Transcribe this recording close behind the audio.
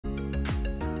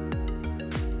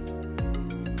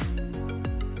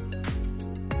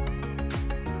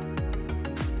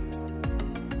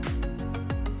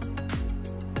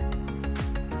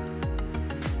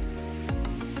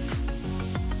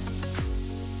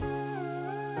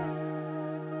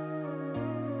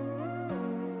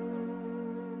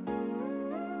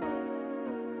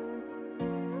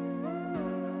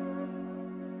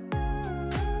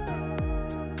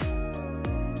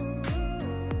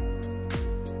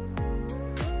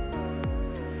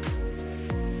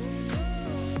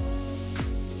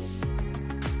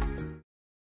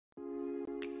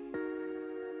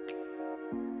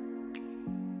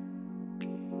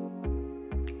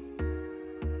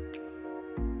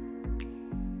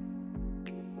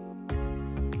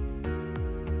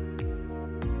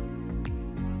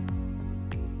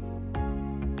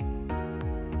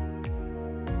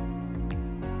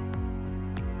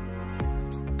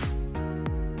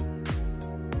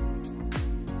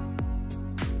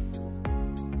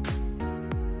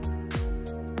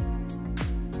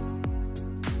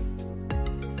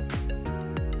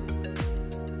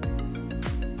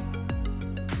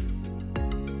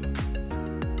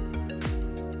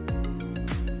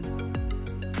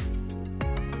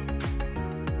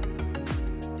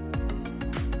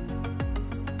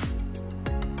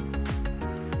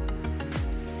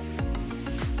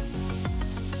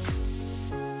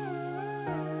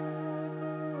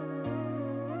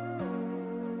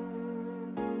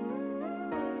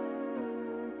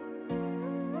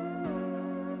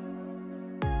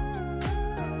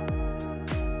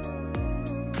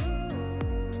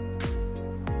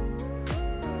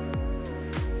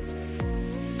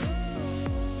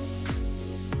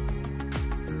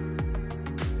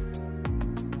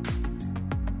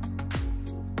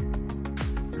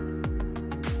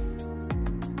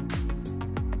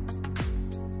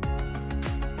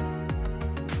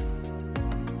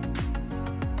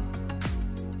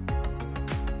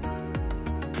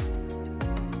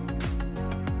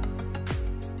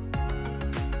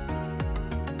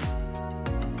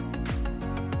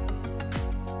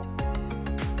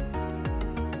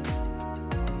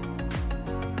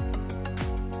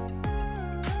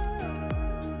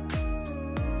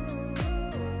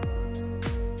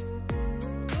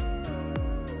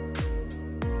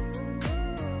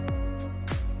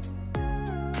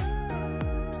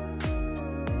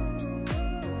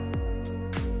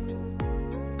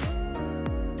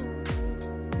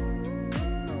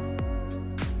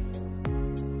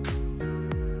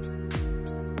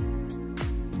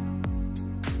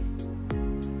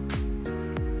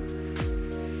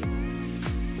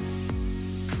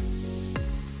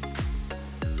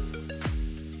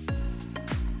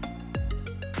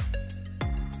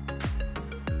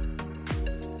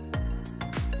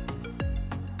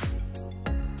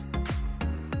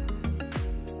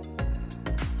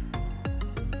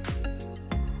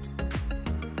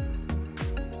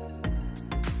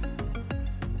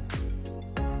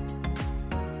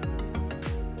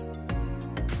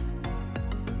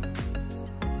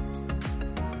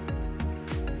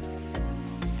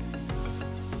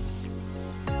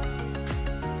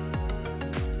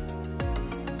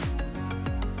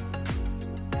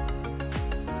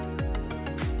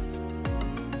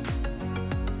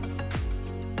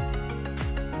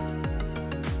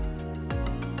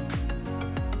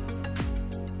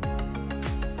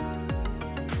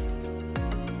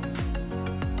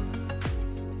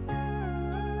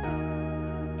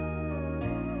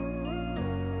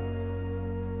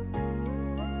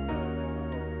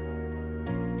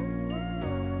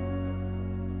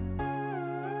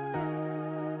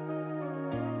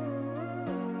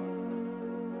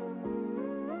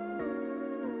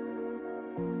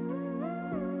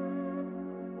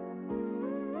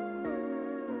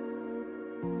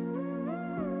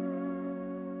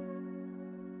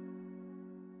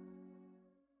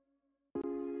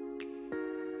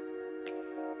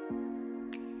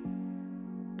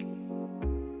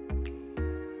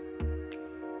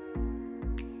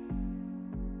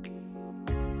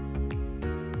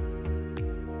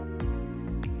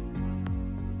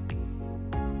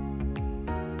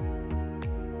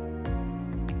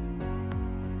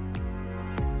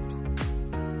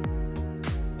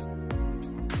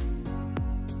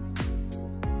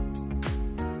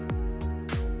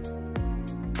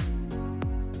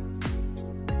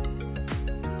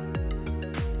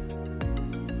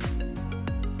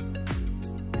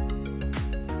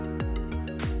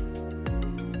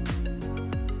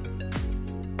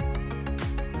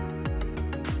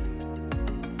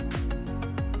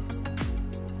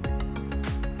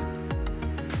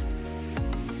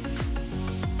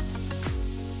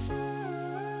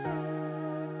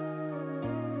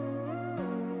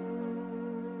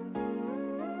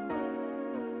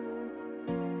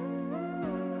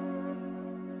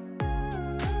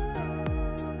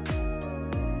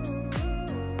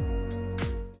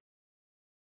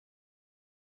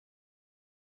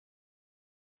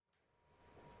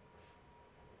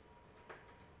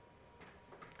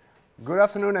Good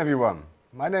afternoon, everyone.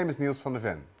 My name is Niels van der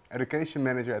Ven, Education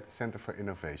Manager at the Center for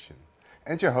Innovation,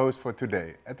 and your host for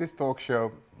today at this talk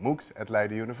show, MOOCs at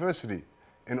Leiden University,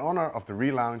 in honor of the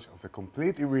relaunch of the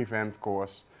completely revamped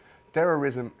course,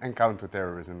 Terrorism and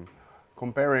Counterterrorism,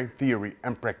 Comparing Theory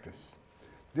and Practice.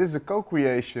 This is a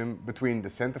co-creation between the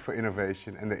Center for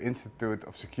Innovation and the Institute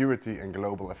of Security and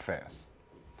Global Affairs.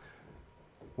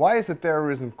 Why is the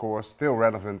terrorism course still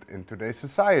relevant in today's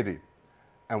society?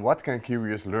 And what can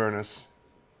curious learners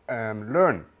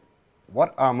learn?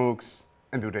 What are MOOCs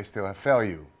and do they still have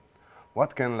value?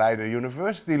 What can Leiden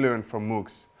University learn from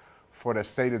MOOCs for their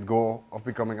stated goal of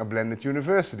becoming a blended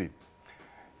university?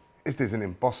 Is this an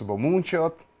impossible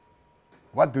moonshot?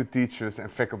 What do teachers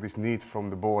and faculties need from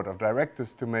the board of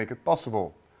directors to make it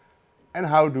possible? And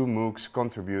how do MOOCs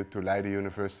contribute to Leiden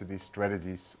University's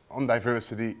strategies on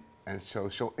diversity and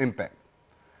social impact?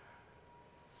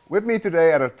 With me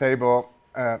today at our table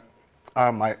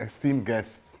are my esteemed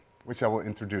guests, which I will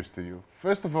introduce to you.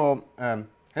 First of all,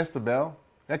 Hester Bijl,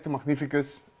 Rector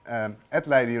Magnificus at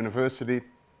Leiden University.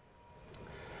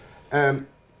 Koen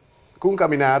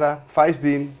Caminada, Vice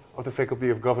Dean of the Faculty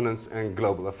of Governance and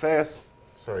Global Affairs.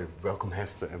 Sorry, welcome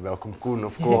Hester and welcome Koen,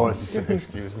 of course.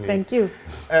 Excuse me. Thank you.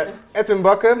 Edwin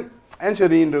Bakker and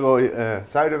Jeanine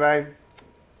Zuijdewijn,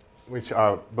 which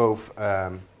are both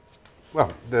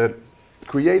the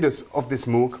creators of this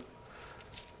MOOC.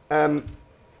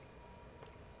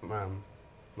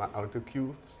 My auto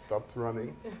cue stopped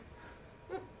running.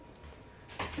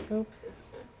 Oops.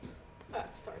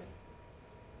 It's starting.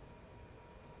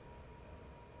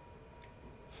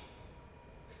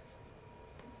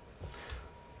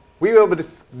 We will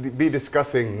be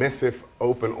discussing massive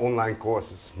open online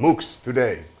courses, MOOCs,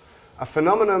 today. A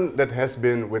phenomenon that has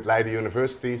been with Leiden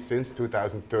University since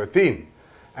 2013,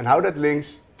 and how that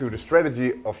links to the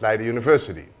strategy of Leiden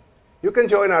University. You can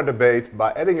join our debate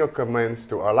by adding your comments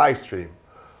to our live stream.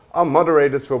 Our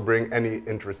moderators will bring any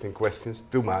interesting questions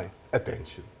to my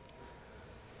attention.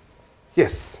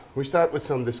 Yes, we start with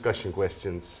some discussion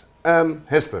questions.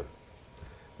 Hester,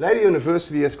 Leiden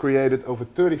University has created over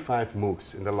 35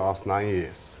 MOOCs in the last 9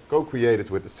 years,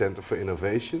 co-created with the Center for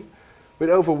Innovation,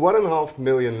 with over 1.5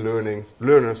 million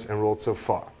learners enrolled so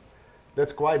far.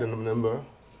 That's quite a number,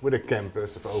 with a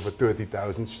campus of over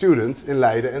 30,000 students in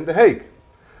Leiden and The Hague.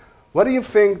 What do you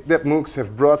think that MOOCs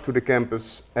have brought to the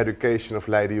campus education of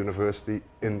Leiden University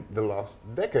in the last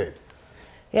decade?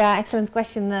 Yeah, excellent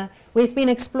question. We've been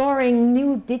exploring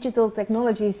new digital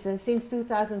technologies since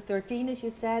 2013, as you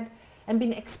said, and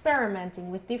been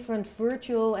experimenting with different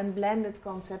virtual and blended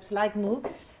concepts like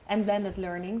MOOCs and blended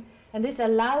learning. And this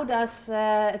allowed us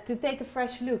to take a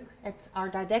fresh look at our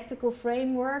didactical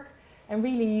framework and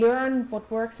really learn what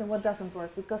works and what doesn't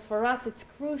work. Because for us it's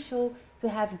crucial to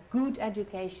have good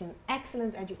education,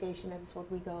 excellent education, that's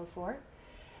what we go for.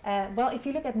 Well, if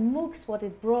you look at MOOCs, what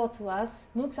it brought to us,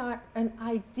 MOOCs are an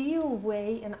ideal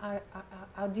way and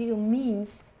ideal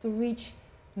means to reach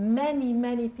many,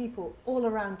 many people all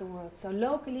around the world. So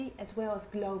locally as well as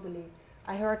globally.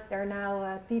 I heard there are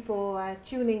now people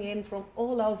tuning in from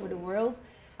all over the world.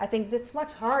 I think that's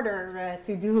much harder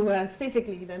to do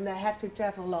physically than they have to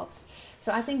travel lots.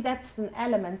 So I think that's an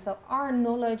element. So our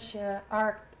knowledge,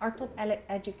 our top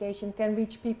education can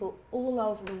reach people all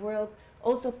over the world.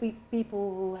 Also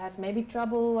people who have maybe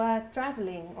trouble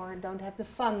traveling or don't have the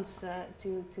funds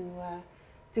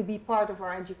to be part of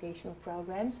our educational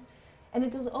programs. And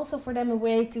it is also for them a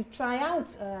way to try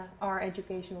out our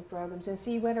educational programs and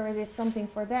see whether it is something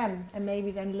for them, and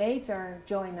maybe then later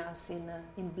join us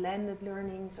in blended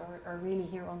learnings or really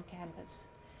here on campus.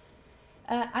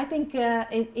 I think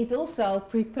it also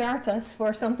prepared us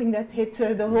for something that hit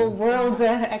the whole world,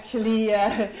 actually,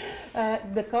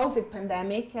 the COVID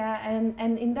pandemic.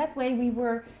 And in that way we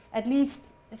were at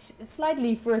least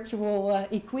slightly virtual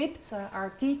equipped.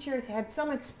 Our teachers had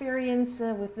some experience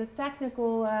with the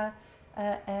technical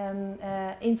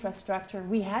infrastructure.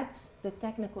 We had the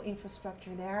technical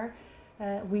infrastructure there.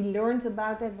 We learned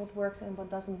about it, what works and what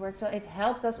doesn't work. So it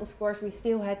helped us. Of course, we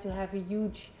still had to have a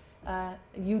huge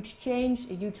change,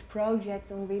 a huge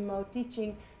project on remote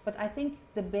teaching. But I think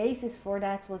the basis for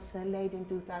that was laid in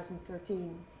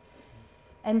 2013.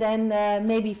 And then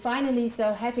maybe finally,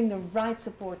 so having the right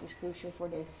support is crucial for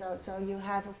this. So you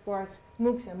have, of course,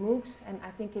 MOOCs and MOOCs, and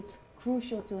I think it's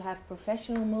crucial to have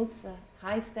professional MOOCs,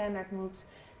 high standard MOOCs.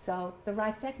 So the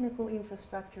right technical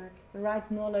infrastructure, the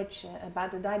right knowledge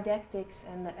about the didactics,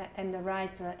 and the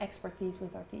right expertise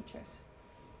with our teachers.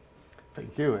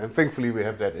 Thank you, and thankfully we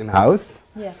have that in-house.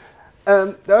 Yes.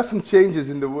 There are some changes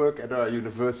in the work at our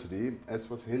university, as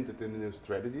was hinted in the new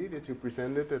strategy that you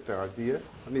presented at the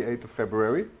RDS on the 8th of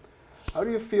February. How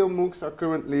do you feel MOOCs are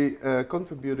currently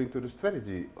contributing to the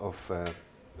strategy of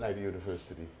Leiden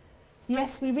University?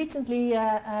 Yes, we recently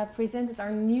presented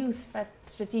our new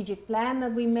strategic plan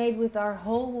that we made with our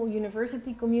whole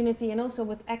university community and also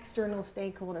with external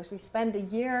stakeholders. We spent a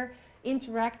year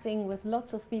interacting with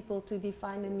lots of people to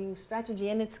define a new strategy,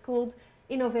 and it's called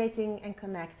Innovating and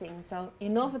Connecting. So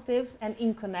innovative and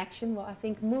in connection. Well, I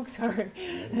think MOOCs are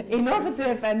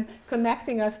innovative and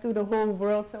connecting us to the whole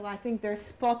world. So I think they're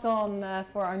spot on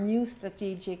for our new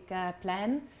strategic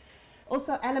plan.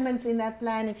 Also elements in that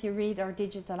plan, if you read, are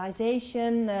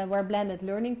digitalization, where blended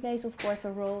learning plays, of course,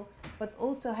 a role, but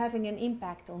also having an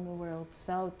impact on the world.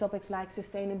 So topics like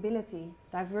sustainability,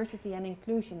 diversity and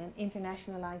inclusion, and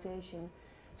internationalization.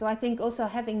 So I think also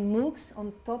having MOOCs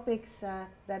on topics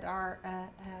that are,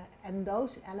 and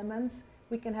those elements,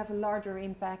 we can have a larger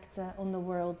impact on the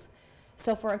world.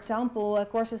 So for example,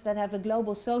 courses that have a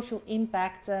global social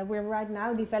impact, we're right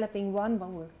now developing one,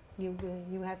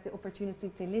 you have the opportunity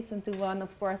to listen to one,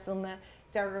 of course, on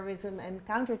terrorism and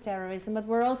counterterrorism, but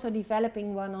we're also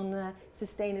developing one on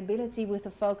sustainability with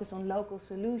a focus on local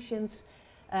solutions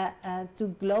to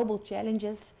global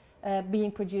challenges,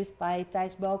 being produced by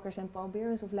Thijs Bokers and Paul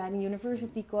Beerens of Leiden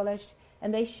University College.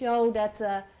 And they show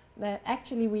that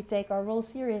actually we take our role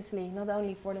seriously, not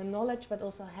only for the knowledge, but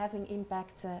also having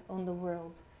impact on the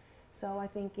world. So I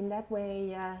think in that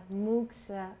way,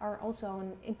 MOOCs are also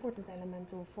an important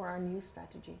element for our new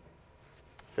strategy.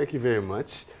 Thank you very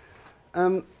much.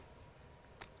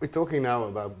 We're talking now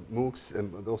about MOOCs and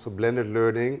but also blended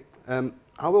learning.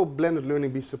 How will blended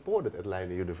learning be supported at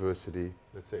Leiden University,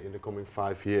 let's say in the coming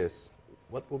 5 years?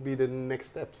 What will be the next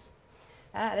steps?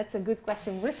 That's a good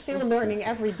question. We're still learning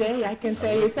every day, I can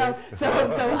say. So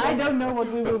I don't know what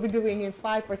we will be doing in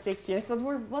 5 or 6 years. But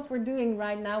what we're doing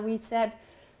right now, we said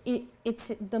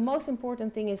it's the most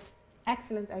important thing is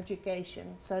excellent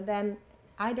education. So then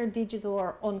either digital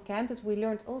or on campus. We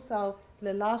learned also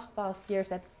the past years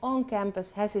that on campus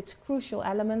has its crucial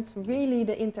elements, really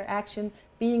the interaction,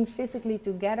 being physically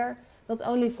together, not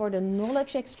only for the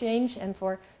knowledge exchange and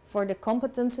for the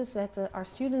competences that our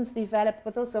students develop,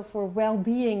 but also for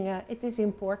well-being. It is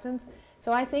important.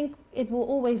 So I think it will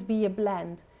always be a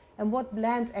blend. And what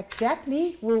blend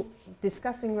exactly, we're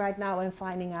discussing right now and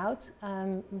finding out.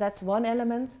 That's one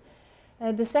element.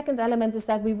 The second element is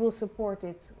that we will support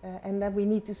it and that we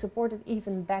need to support it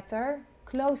even better,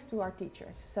 close to our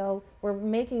teachers. So we're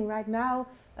making right now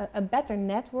a better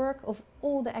network of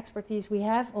all the expertise we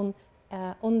have on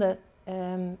the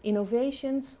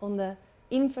innovations, on the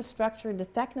infrastructure, the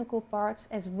technical parts,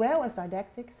 as well as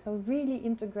didactic. So really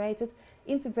integrate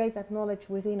that knowledge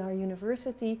within our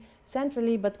university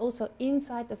centrally, but also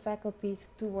inside the faculties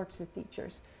towards the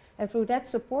teachers. And through that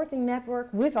supporting network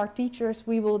with our teachers,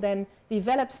 we will then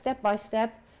develop step by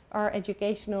step our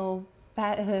educational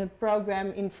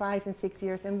program in 5 and 6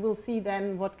 years, and we'll see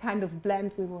then what kind of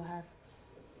blend we will have.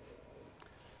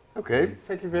 Okay,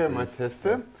 thank you very much,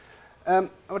 Hester. I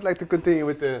would like to continue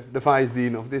with the Vice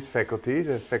Dean of this faculty,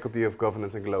 the Faculty of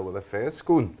Governance and Global Affairs,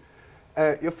 Koen.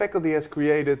 Your faculty has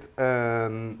created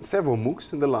several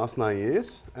MOOCs in the last 9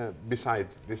 years.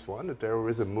 Besides this one, the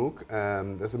Terrorism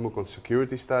MOOC, there's a MOOC on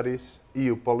security studies,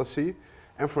 EU policy,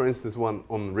 and for instance one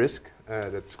on risk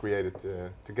that's created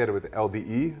together with the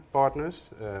LDE partners,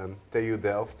 TU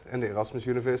Delft and the Erasmus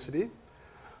University.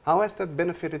 How has that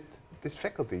benefited this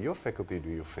faculty, your faculty, do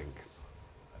you think?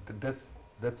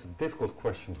 That's a difficult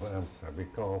question to answer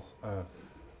because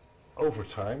over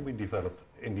time we developed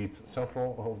indeed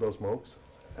several of those MOOCs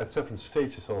at different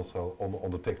stages also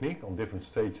on the technique, on different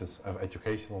stages of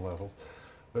educational levels.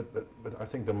 But I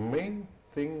think the main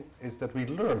thing is that we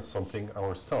learn something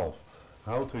ourselves,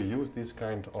 how to use this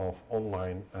kind of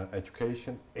online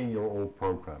education in your own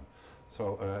program.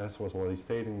 So as was already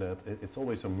stating that it's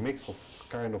always a mix of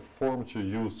kind of forms you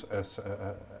use as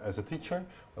a teacher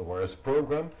or as a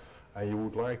program. And you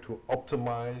would like to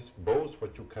optimize both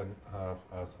what you can have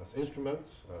as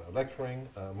instruments, lecturing,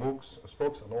 MOOCs,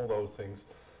 spokes, and all those things,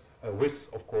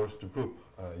 with, of course, the group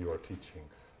you are teaching.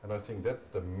 And I think that's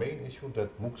the main issue that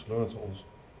MOOCs learns, also,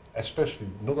 especially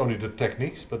not only the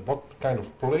techniques, but what kind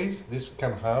of place this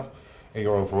can have in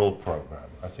your overall program.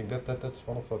 I think that's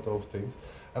one of those things.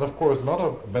 And of course, another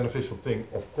beneficial thing,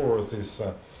 of course, is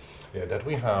that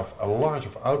we have a large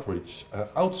of outreach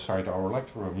outside our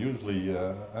lecture room. Usually,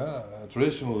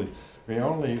 traditionally, we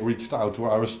only reached out to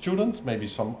our students, maybe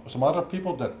some other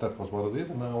people, that was what it is,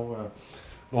 and now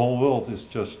the whole world is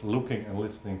just looking and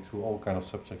listening to all kind of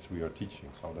subjects we are teaching,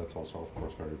 so that's also, of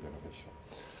course, very beneficial.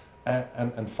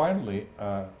 And finally,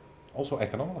 also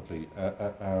economically,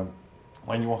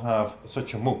 when you have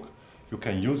such a MOOC, you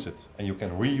can use it and you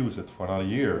can reuse it for another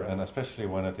year, and especially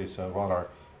when it is a rather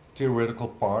theoretical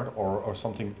part or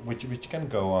something which can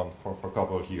go on for a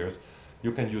couple of years,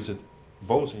 you can use it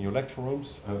both in your lecture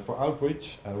rooms for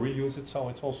outreach, reuse it, so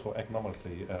it's also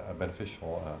economically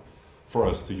beneficial for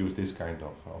us to use this kind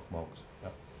of MOOCs. Yeah.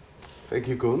 Thank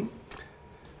you, Koen.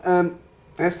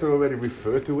 Hester already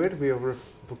referred to it.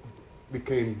 We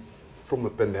came from a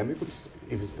pandemic, which is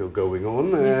even still going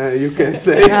on, you can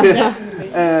say.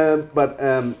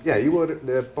 Yeah, you were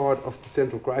the part of the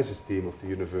central crisis team of the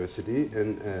university,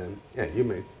 and yeah, you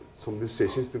made some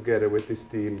decisions together with this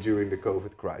team during the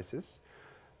COVID crisis.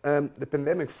 The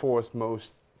pandemic forced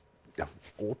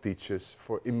all teachers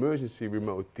for emergency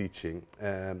remote teaching,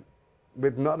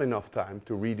 with not enough time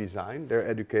to redesign their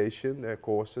education, their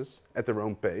courses at their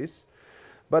own pace.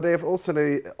 But they have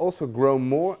also grown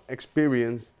more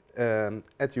experienced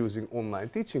at using online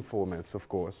teaching formats, of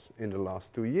course, in the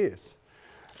last 2 years.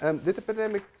 Did the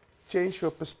pandemic change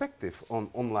your perspective on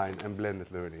online and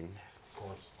blended learning?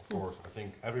 Of course, I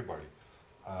think everybody.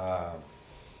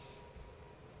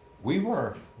 We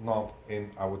were not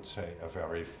in, I would say, a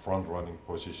very front-running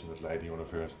position at Leiden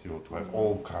University to have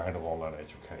all kind of online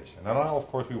education. And now, of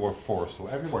course, we were forced to.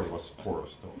 Everybody was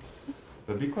forced to.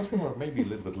 But because we were maybe a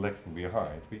little bit lagging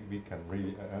behind, we can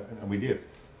really, and we did.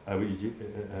 We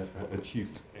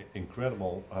achieved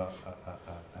incredible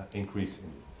increase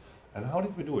in. And how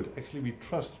did we do it? Actually, we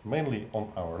trust mainly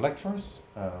on our lecturers.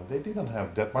 They didn't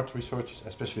have that much research,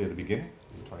 especially at the beginning.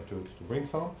 We tried to bring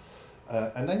some.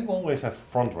 And then you always have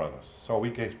front runners. So we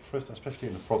gave trust, especially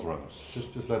in the front runners.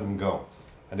 Just let them go.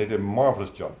 And they did a marvelous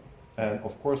job. And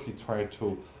of course, we tried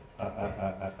to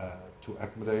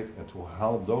accommodate and to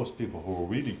help those people who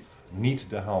really need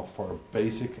the help for a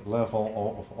basic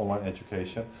level of online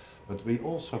education. But we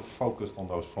also focused on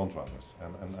those front runners.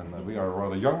 And we are a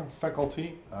rather young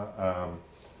faculty.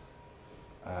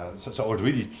 So it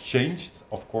really changed,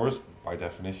 of course, by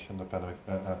definition, the pandemic,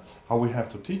 how we have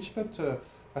to teach. But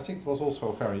I think it was also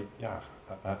a very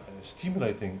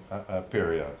stimulating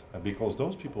period, because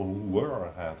those people who were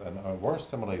ahead and were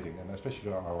stimulating, and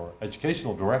especially our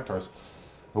educational directors,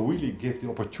 who really give the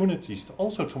opportunities to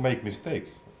also to make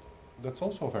mistakes. That's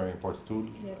also very important, to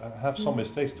have some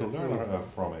mistakes to learn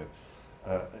from it.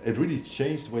 It really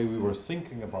changed the way we were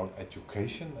thinking about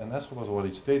education, and Hester was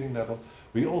already stating that.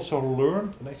 We also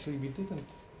learned, and actually we didn't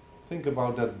think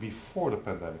about that before the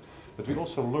pandemic, but we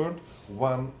also learned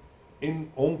when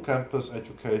on-campus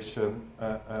education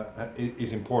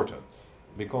is important,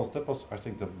 because that was, I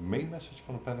think, the main message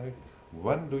from the pandemic.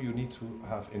 When do you need to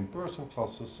have in-person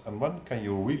classes, and when can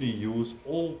you really use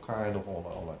all kind of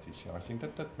online teaching? I think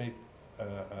that made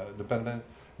the pandemic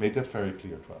made that very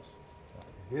clear to us.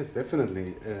 Yes,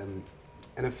 definitely.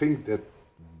 And I think that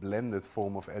blended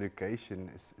form of education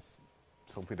is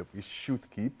something that we should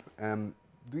keep.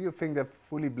 Do you think that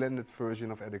fully blended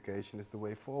version of education is the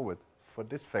way forward for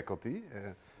this faculty,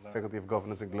 Faculty of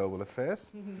Governance and Global Affairs?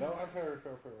 No, I'm very.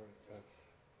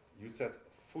 You said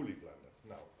fully blended.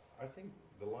 No, I think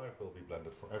the life will be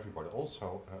blended for everybody,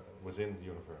 also within the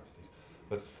universities.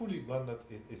 But fully blended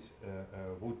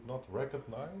would not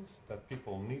recognize that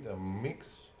people need a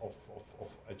mix of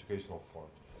educational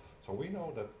forms. So we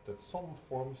know that some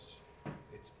forms,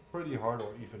 it's pretty hard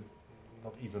or even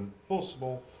not even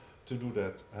possible to do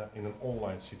that in an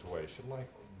online situation, like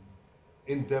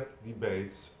in-depth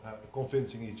debates,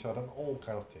 convincing each other, and all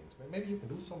kind of things. Maybe you can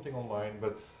do something online,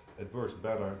 but it works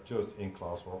better just in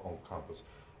class or on campus.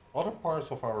 Other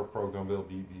parts of our program will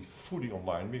be fully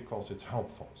online because it's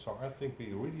helpful. So I think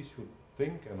we really should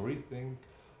think and rethink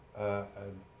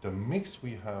the mix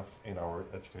we have in our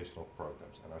educational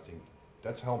programs, and I think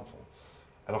that's helpful.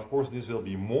 And of course, this will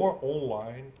be more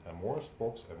online and more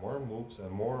SPOCs and more MOOCs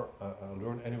and more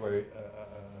Learn Anyway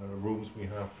rooms we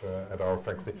have at our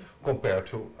faculty compared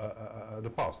to the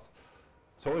past.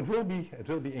 So it will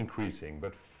be increasing,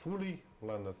 but fully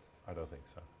blended, I don't think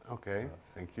so. Okay,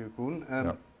 thank you, Koen.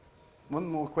 One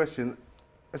more question: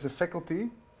 as a faculty,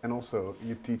 and also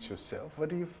you teach yourself, what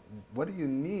do you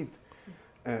need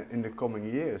in the coming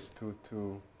years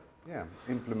to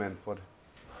implement what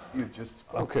you just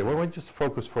spoke? Okay, well, we just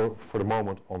focus for the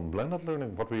moment on blended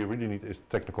learning. What we really need is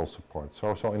technical support.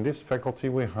 So in this faculty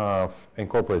we have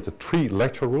incorporated 3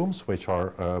 lecture rooms, which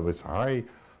are with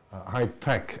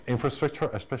high-tech infrastructure,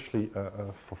 especially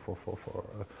for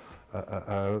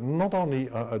not only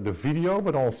the video,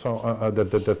 but also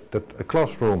that a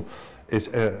classroom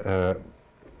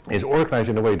is organized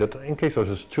in a way that in case there's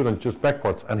a student just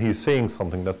backwards and he's saying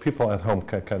something, that people at home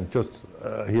can just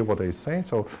hear what they say.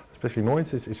 So especially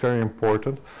noise is very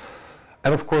important.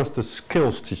 And of course the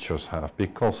skills teachers have,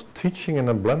 because teaching in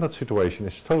a blended situation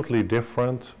is totally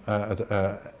different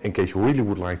in case you really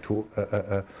would like to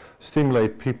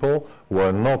stimulate people who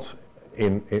are not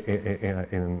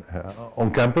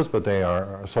on campus, but they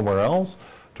are somewhere else,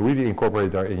 to really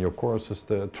incorporate that in your courses.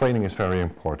 The training is very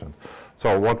important.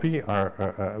 So what we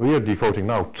are devoting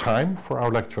now time for our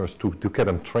lecturers to get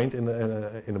them trained in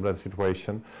a blended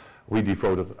situation. We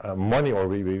devoted money, or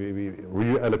we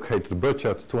reallocated the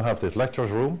budget to have this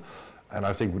lectures room, and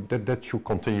I think that should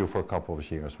continue for a couple of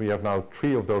years. We have now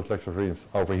 3 of those lecture rooms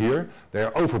over here. They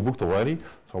are overbooked already,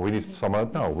 so we need some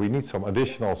we need some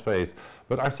additional space.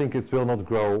 But I think it will not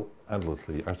grow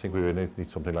endlessly. I think we will need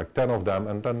something like 10 of them,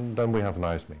 and then we have a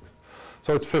nice mix.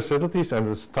 So it's facilities and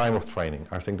it's time of training.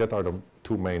 I think that are the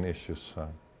 2 main issues.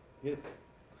 Yes.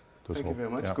 Thank you very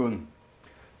much, Koen.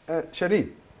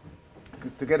 Jeanine,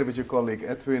 together with your colleague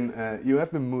Edwin, you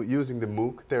have been using the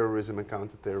MOOC, Terrorism and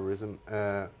Counterterrorism,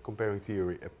 comparing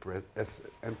theory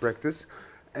and practice,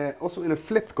 also in a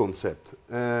flipped concept.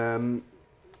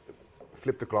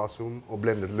 Flip the classroom or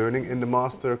blended learning in the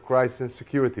Master Crisis and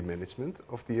Security Management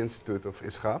of the Institute of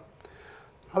ISGA.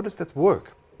 How does that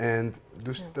work? And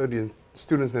do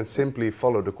students then simply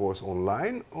follow the course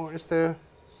online, or is there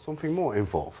something more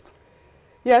involved?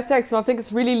 Yeah, thanks. And I think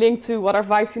it's really linked to what our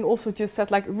Vice-Dean also just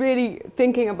said, like really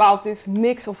thinking about this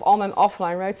mix of on and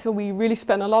offline, right? So we really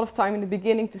spend a lot of time in the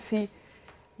beginning to see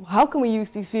how can we use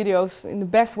these videos in the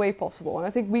best way possible. And I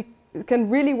think it can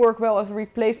really work well as a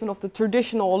replacement of the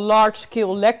traditional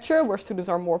large-scale lecture, where students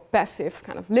are more passive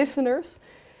kind of listeners,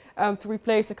 to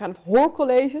replace the kind of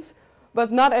hoorcolleges, but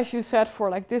not, as you said, for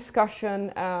like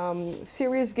discussion,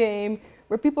 serious game,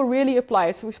 where people really apply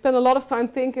it. So we spend a lot of time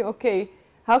thinking, okay,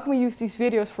 how can we use these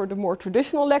videos for the more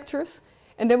traditional lectures?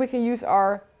 And then we can use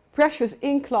our precious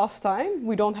in-class time.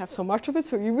 We don't have so much of it,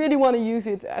 so we really want to use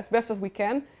it as best as we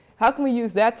can. How can we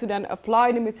use that to then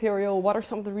apply the material? What are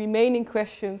some of the remaining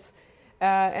questions?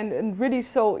 And really,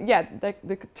 so yeah,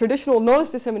 the traditional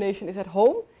knowledge dissemination is at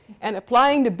home, and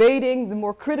applying, debating, the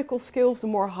more critical skills, the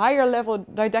more higher level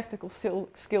didactical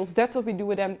skills, that's what we do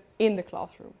with them in the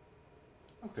classroom.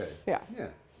 Okay. Yeah. Yeah.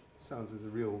 Sounds as a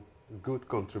real good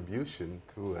contribution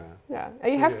to yeah,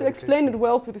 and you have to explain it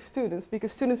well to the students,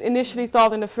 because students initially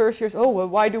thought in the first years, oh, well,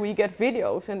 why do we get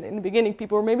videos? And in the beginning,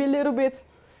 people were maybe a little bit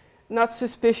not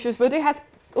suspicious, but they had,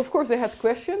 of course, they had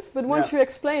questions. But once you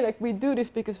explain, like, we do this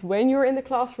because when you're in the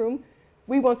classroom,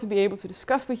 we want to be able to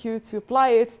discuss with you, to apply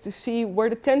it, to see where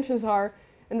the tensions are.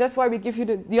 And that's why we give you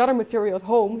the other material at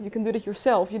home. You can do it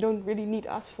yourself. You don't really need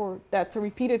us for that to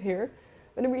repeat it here.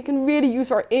 But then we can really use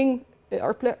our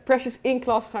precious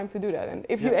in-class time to do that. And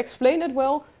if you explain it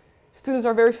well, students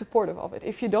are very supportive of it.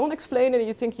 If you don't explain it and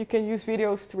you think you can use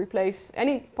videos to replace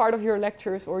any part of your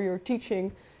lectures or your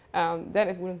teaching, then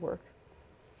it wouldn't work.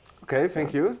 Okay,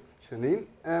 thank you, Jeanine.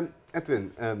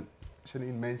 Edwin,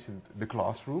 Jeanine mentioned the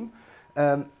classroom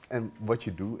and what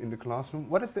you do in the classroom.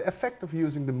 What is the effect of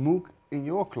using the MOOC in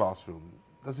your classroom?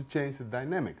 Does it change the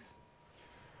dynamics?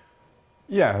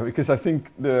 Yeah, because I think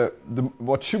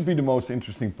what should be the most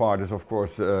interesting part is, of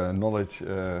course, knowledge,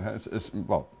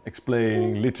 well,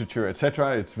 explaining literature,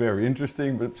 etc. It's very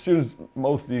interesting, but students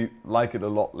mostly like it a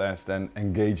lot less than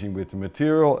engaging with the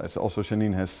material, as also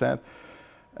Jeanine has said.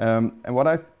 And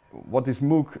what this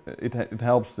MOOC, it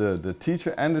helps the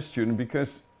teacher and the student,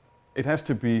 because it has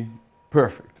to be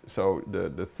perfect. So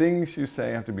the things you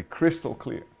say have to be crystal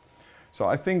clear. So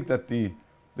I think that the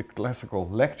classical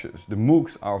lectures, the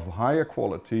MOOCs, are of higher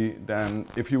quality than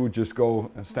if you would just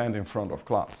go and stand in front of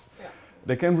class. Yeah.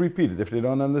 They can repeat it. If they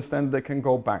don't understand, they can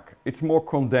go back. It's more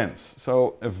condensed.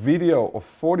 So a video of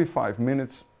 45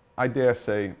 minutes, I dare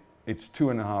say it's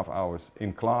 2.5 hours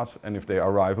in class. And if they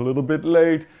arrive a little bit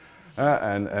late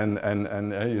and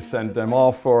you send them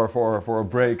off for a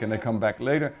break and they come back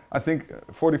later, I think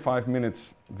 45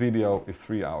 minutes video is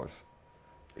 3 hours.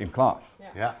 In class.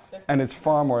 Yeah. And it's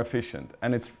far more efficient,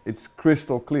 and it's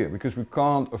crystal clear, because we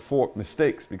can't afford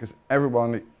mistakes, because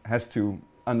everyone has to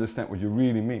understand what you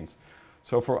really means.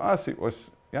 So for us it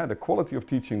was, the quality of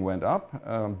teaching went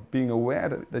up, being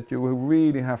aware that you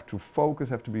really have to focus,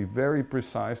 have to be very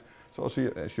precise. So also,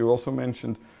 as you also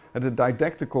mentioned, the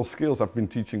didactical skills I've been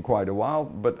teaching quite a while,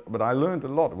 but I learned a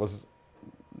lot. It was,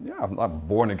 I'm a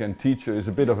born-again teacher is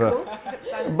a bit of a,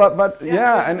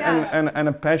 and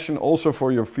a passion also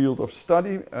for your field of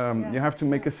study. You have to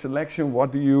make a selection.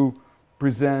 What do you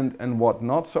present and what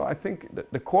not? So I think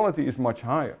that the quality is much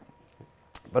higher.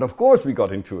 But of course we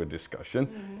got into a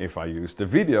discussion. If I use the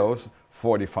videos,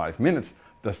 45 minutes,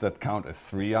 does that count as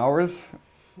 3 hours?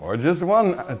 or just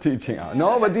one teaching hour.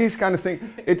 No, but these kind of things,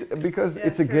 because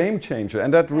it's a game changer,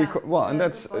 and that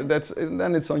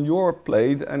then it's on your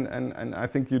plate, and I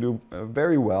think you do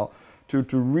very well to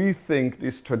rethink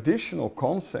these traditional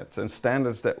concepts and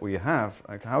standards that we have.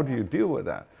 Like, how do you deal with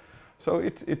that? So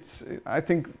I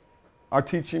think our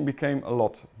teaching became a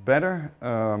lot better.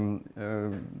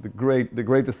 The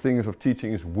greatest thing of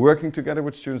teaching is working together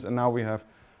with students, and now we have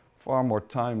far more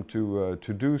time to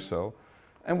do so.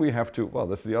 And we have to, well,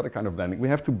 that's the other kind of blending. We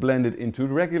have to blend it into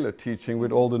regular teaching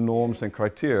with all the norms and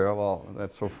criteria. Well,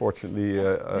 that's unfortunately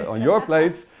on your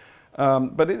plates.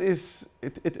 But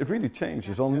it really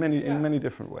changes on in many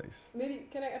different ways. Maybe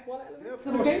can I add one element?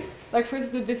 Yeah, okay. Like for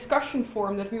instance, the discussion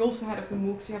forum that we also had of the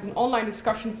MOOCs. You have an online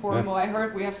discussion forum. Well, I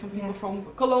heard we have some people from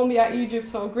Colombia, Egypt.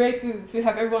 So great to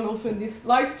have everyone also in this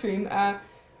live stream.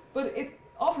 But it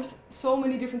offers so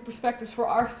many different perspectives for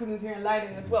our students here in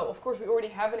Leiden as well. Of course, we already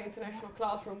have an international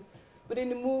classroom, but in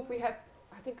the MOOC we had,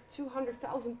 I think,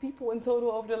 200,000 people in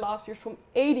total over the last years from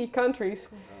 80 countries.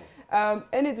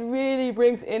 And it really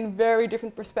brings in very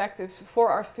different perspectives for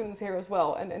our students here as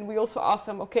well. And we also ask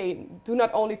them, okay, do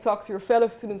not only talk to your fellow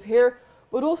students here,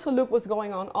 but also look what's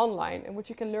going on online and what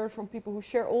you can learn from people who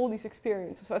share all these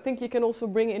experiences. So I think you can also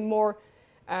bring in more,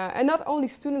 and not only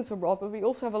students abroad, but we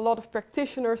also have a lot of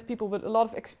practitioners, people with a lot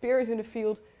of experience in the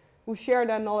field who share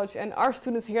their knowledge, and our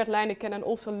students here at Leiden can then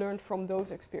also learn from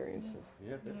those experiences.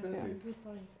 Yeah, definitely. Good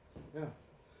points.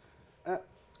 Yeah.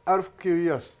 Out of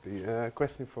curiosity, a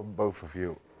question for both of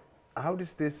you. How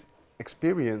does this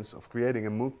experience of creating a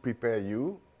MOOC prepare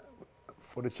you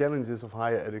for the challenges of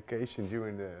higher education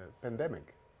during the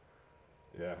pandemic?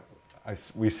 Yeah,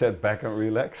 we sat back and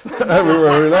relaxed. We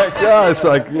were relaxed. Yeah, it's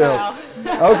like, yeah,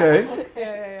 okay.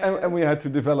 And we had to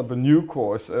develop a new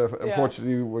course.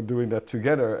 Unfortunately, we were doing that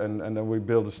together, and then we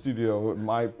built a studio at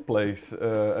my place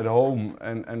at home,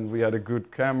 and we had a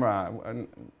good camera. And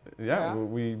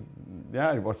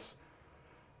it was,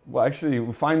 well,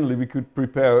 actually, finally we could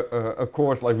prepare a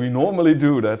course like we normally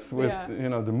do. That's with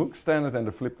the MOOC standard and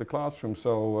the flipped classroom.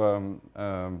 So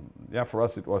for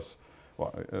us it was,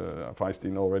 well,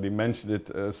 Feistine already mentioned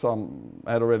it.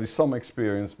 Had already some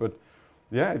experience, but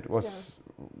it was.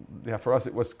 Yeah, for us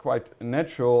it was quite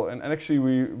natural, and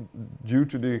actually due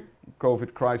to the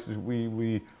COVID crisis,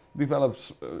 we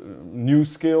developed new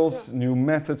skills, new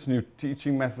methods, new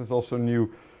teaching methods, also new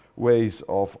ways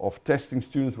of testing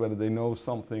students whether they know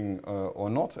something or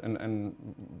not, and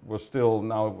we're still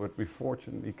now, but we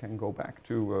fortunately can go back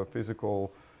to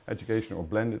physical education or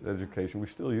blended education. We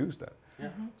still use that.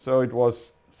 So it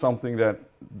was something that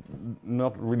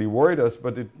not really worried us,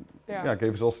 but it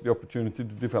gave us also the opportunity to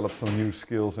develop some new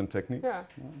skills and techniques.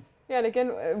 Yeah, and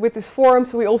again, with this forum,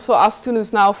 so we also ask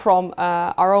students now from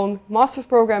our own master's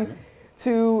program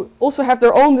to also have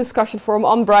their own discussion forum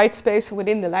on Brightspace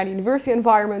within the Leiden University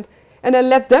environment, and then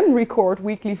let them record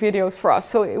weekly videos for us.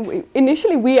 So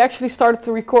initially we actually started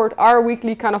to record our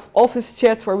weekly kind of office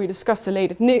chats where we discussed the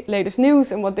latest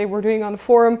news and what they were doing on the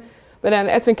forum. But then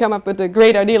Edwin came up with a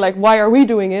great idea, like, why are we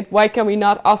doing it? Why can we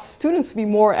not ask students to be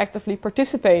more actively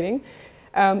participating?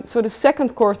 So the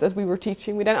second course that we were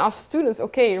teaching, we then asked students,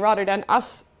 okay, rather than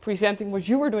us presenting what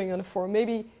you were doing on the forum,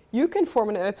 maybe you can form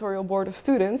an editorial board of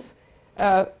students,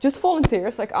 just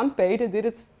volunteers, like unpaid, they did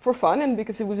it for fun and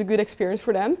because it was a good experience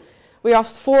for them. We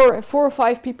asked four or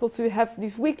five people to have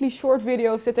these weekly short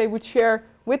videos that they would share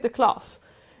with the class.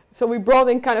 So we brought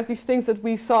in kind of these things that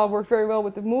we saw worked very well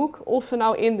with the MOOC, also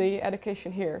now in the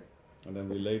education here. And then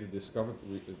we later discovered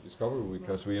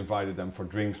because we invited them for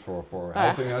drinks for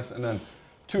helping us, and then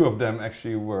two of them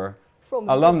actually were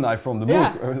alumni from the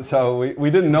MOOC. So we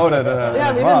didn't know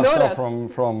that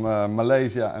from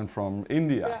Malaysia and from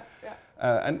India.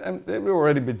 And they were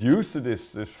already a bit used to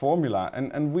this formula,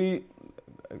 and we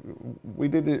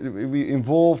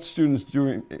involved students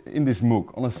in this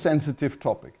MOOC on a sensitive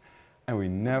topic. And we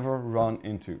never run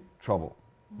into trouble,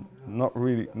 not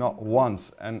really, not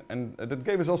once. And that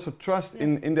gave us also trust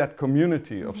in that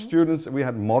community of students. We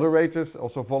had moderators,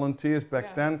 also volunteers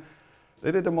back then. They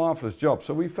did a marvelous job.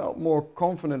 So we felt more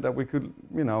confident that we could,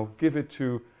 give it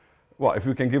to, well, if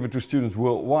we can give it to students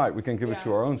worldwide, we can give it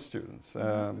to our own students.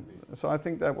 So I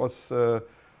think that was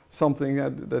something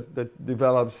that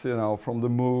develops, from the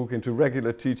MOOC into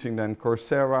regular teaching, then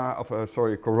Corona,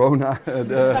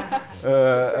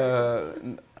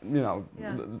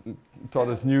 taught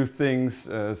us new things.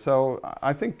 So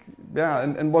I think,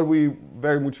 and what we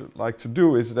very much like to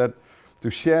do is that to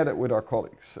share that with our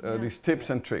colleagues, these tips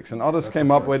and tricks, and others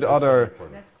came up with other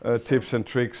tips and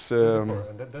tricks. And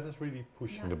that is really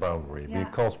pushing the boundary,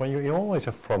 because when you always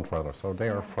have front runners, so they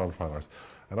are front runners.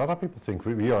 And other people think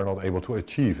we are not able to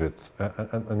achieve it.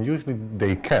 And usually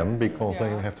they can, because they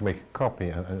have to make a copy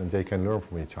and they can learn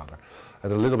from each other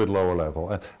at a little bit lower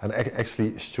level. And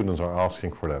actually students are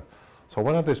asking for that. So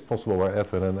why not is possible by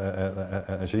Edwin and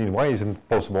Jeanine? Why isn't it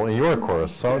possible in your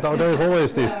course? So there's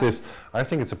always this, I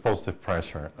think it's a positive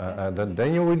pressure.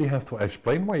 Then you really have to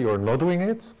explain why you're not doing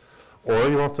it, or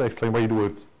you have to explain why you do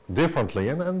it differently.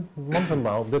 And once in a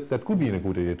while, that could be a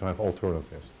good idea to have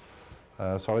alternatives.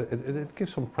 So it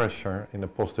gives some pressure in a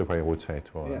positive way, I would say,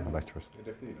 to lecturers.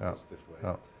 Definitely in a positive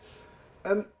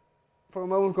way. For a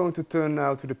moment, I'm going to turn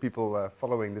now to the people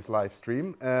following this live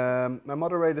stream. My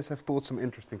moderators have pulled some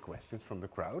interesting questions from the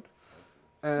crowd.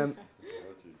 I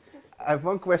have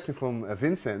one question from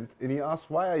Vincent, and he asks,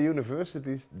 why are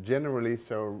universities generally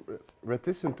so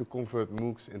reticent to convert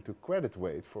MOOCs into credit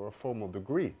weight for a formal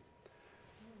degree?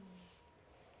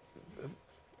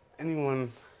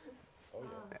 Anyone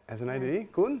has an idea?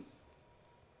 Koen?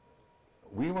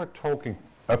 We were talking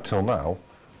up till now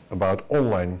about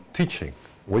online teaching,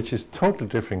 which is totally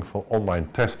different from online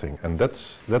testing, and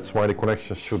that's why the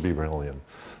connections should be brilliant.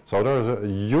 So there's a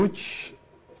huge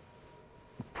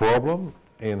problem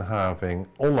in having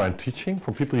online teaching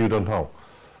from people you don't know.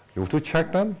 You have to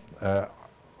check them.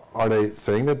 Are they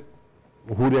saying that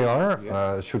who they are?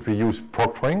 Yeah. Should we use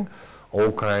proctoring? All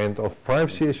kind of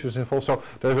privacy issues involved. So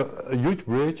there's a huge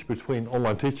bridge between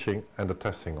online teaching and the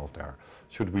testing out there.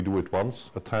 Should we do it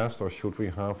once, a test, or should we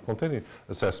have continued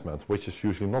assessment, which is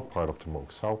usually not part of the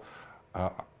MOOC? So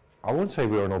I wouldn't say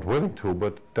we are not willing to,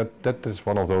 but that is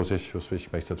one of those issues which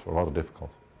makes it rather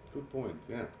difficult. Good point,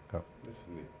 yeah.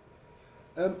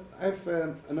 Definitely. I have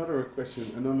another question,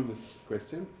 anonymous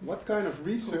question. What kind of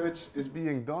research is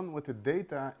being done with the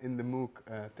data in the MOOC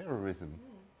terrorism?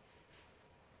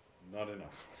 Not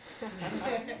enough.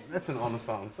 That's an honest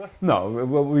answer. No,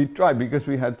 well, we tried because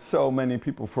we had so many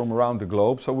people from around the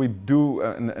globe. So we do,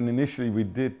 and initially we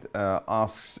did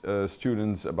ask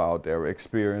students about their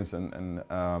experience, and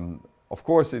of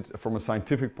course, it's, from a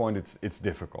scientific point, it's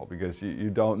difficult because you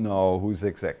don't know who's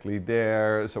exactly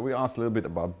there. So we asked a little bit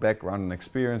about background and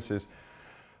experiences,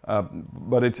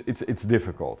 but it's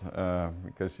difficult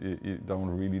because you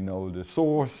don't really know the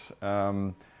source.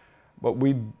 But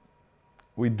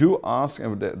we do ask,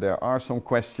 and there are some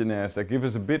questionnaires that give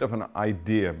us a bit of an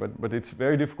idea, but it's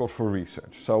very difficult for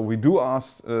research. So we do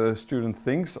ask student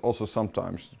things, also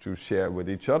sometimes to share with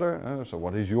each other. So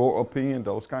what is your opinion,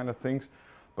 those kind of things.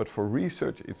 But for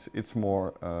research, it's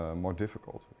more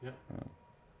difficult. Yeah.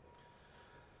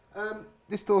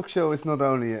 This talk show is not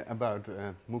only about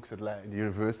MOOCs at Leiden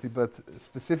University, but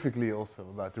specifically also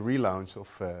about the relaunch of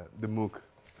the MOOC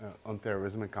on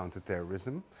terrorism and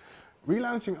counterterrorism.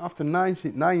 Relaunching after 9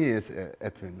 years,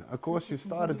 Edwin. Of course, you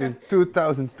started in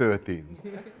 2013.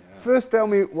 Yeah. First, tell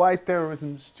me why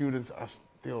terrorism students are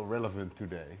still relevant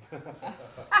today.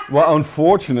 Well,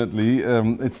 unfortunately,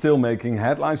 it's still making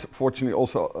headlines. Fortunately,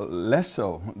 also less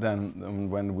so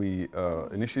than when we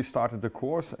initially started the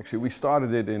course. Actually, we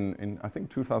started it in I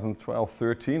think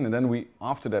 2012-13, and then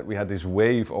after that we had this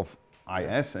wave of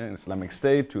IS, Islamic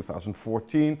State,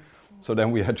 2014. So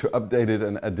then we had to update it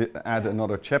and add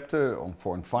another chapter on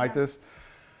foreign fighters.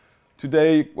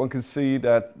 Today one can see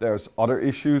that there's other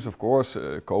issues, of course,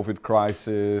 COVID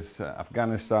crisis,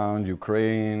 Afghanistan,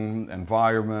 Ukraine,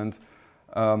 environment.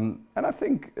 And I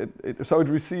think it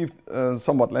received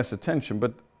somewhat less attention,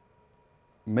 but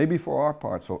maybe for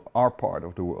our part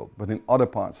of the world, but in other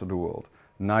parts of the world,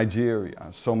 Nigeria,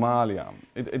 Somalia,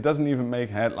 it doesn't even make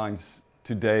headlines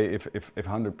today if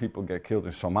 100 people get killed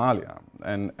in Somalia,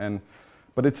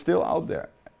 but it's still out there,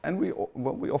 and we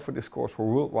offer this course for a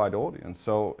worldwide audience,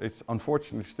 so it's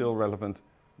unfortunately still relevant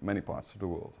in many parts of the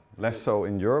world. Less so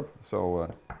in Europe, so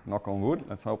knock on wood,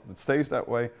 let's hope it stays that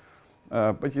way.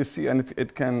 But you see, and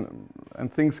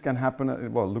things can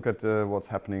happen. Well, look at what's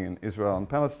happening in Israel and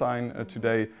Palestine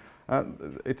today.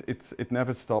 It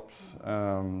never stops.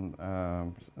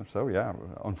 So yeah,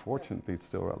 unfortunately, it's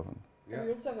still relevant. Yeah.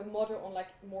 We also have a model on like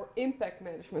more impact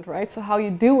management, right? So how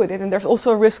you deal with it, and there's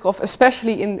also a risk of,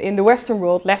 especially in the Western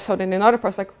world, less so than in other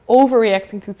parts, like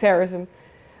overreacting to terrorism.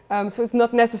 So it's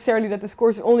not necessarily that this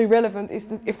course is only relevant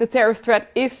if the terrorist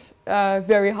threat is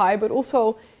very high, but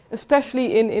also,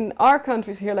 especially in our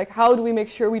countries here, like how do we make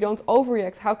sure we don't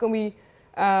overreact? How can we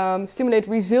stimulate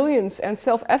resilience and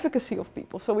self-efficacy of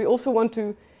people? So we also want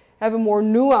to have a more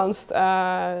nuanced,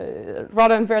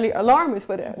 rather than very alarmist,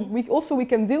 but we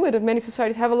can deal with it. Many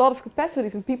societies have a lot of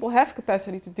capacities and people have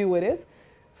capacity to deal with it.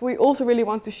 So we also really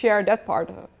want to share that part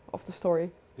of the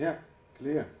story. Yeah,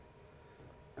 clear.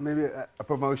 And maybe a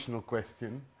promotional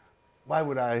question. Why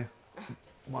would I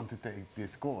want to take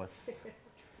this course?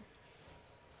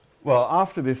 Well,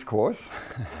 after this course,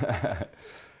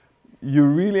 you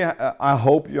really, I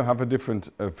hope you have a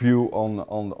different view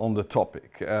on the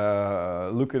topic.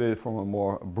 Look at it from a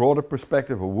more broader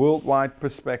perspective, a worldwide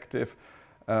perspective,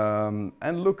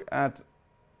 and look at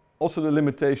also the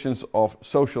limitations of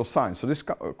social science. So this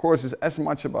course is as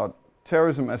much about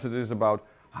terrorism as it is about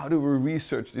how do we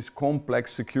research these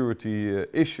complex security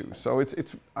issues. So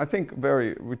it's I think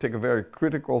we take a very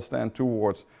critical stand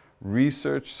towards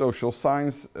research, social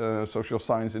science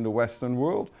in the Western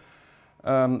world,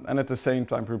 and at the same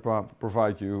time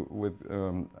provide you with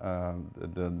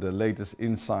the latest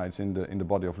insights in the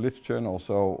body of literature and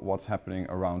also what's happening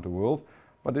around the world.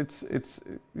 But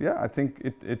I think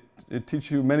it teaches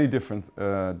you many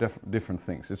different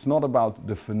things. It's not about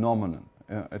the phenomenon.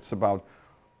 It's about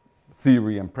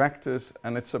theory and practice,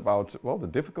 and it's about, well, the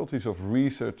difficulties of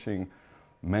researching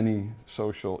many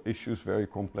social issues, very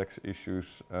complex issues,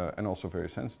 and also very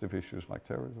sensitive issues like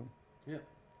terrorism. Yeah,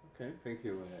 okay, thank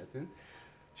you, Edwin.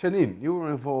 Jeanine, you were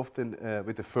involved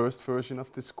with the first version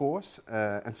of this course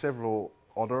and several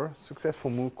other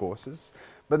successful MOOC courses,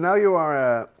 but now you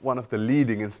are one of the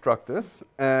leading instructors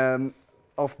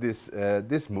of this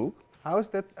MOOC. How's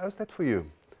that for you?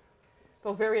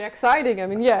 Well, very exciting. I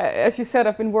mean, yeah, as you said,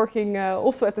 I've been working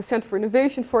also at the Center for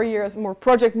Innovation for a year as a more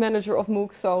project manager of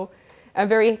MOOC, so I'm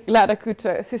very glad I could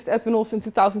assist Edwin also in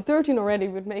 2013 already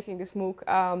with making this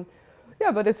MOOC.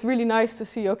 Yeah, but it's really nice to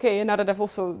see, okay, and now that I've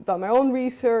also done my own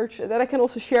research, that I can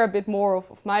also share a bit more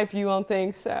of my view on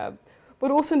things.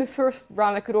 But also in the first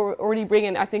round, I could already bring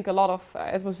in, I think, a lot of,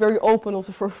 it was very open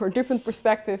also for different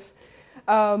perspectives.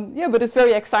 Yeah, but it's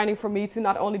very exciting for me to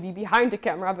not only be behind the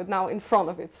camera, but now in front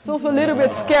of it. It's also a little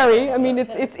bit scary. I mean,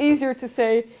 it's easier to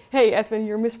say, hey, Edwin,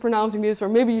 you're mispronouncing this, or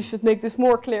maybe you should make this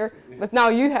more clear. But now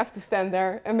you have to stand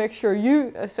there and make sure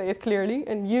you say it clearly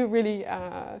and you really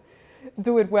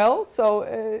do it well. So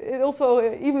it also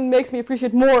even makes me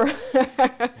appreciate more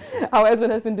how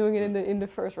Edwin has been doing it in the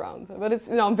first round. But it's,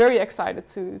 I'm very excited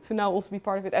to now also be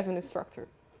part of it as an instructor.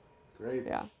 Great.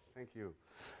 Yeah. Thank you.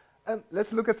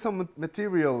 Let's look at some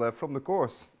material from the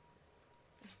course.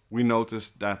 We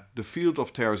noticed that the field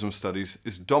of terrorism studies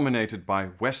is dominated by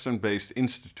Western-based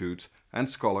institutes and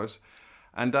scholars,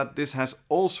 and that this has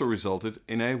also resulted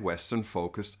in a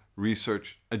Western-focused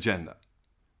research agenda.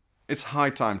 It's high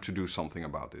time to do something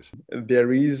about this.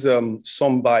 There is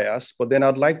some bias, but then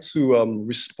I'd like to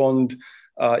respond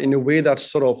in a way that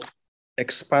sort of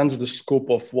expands the scope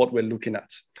of what we're looking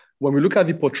at. When we look at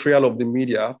the portrayal of the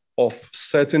media of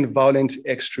certain violent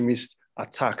extremist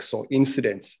attacks or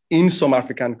incidents in some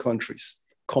African countries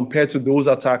compared to those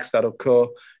attacks that occur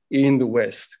in the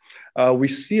West, we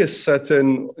see a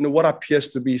certain, what appears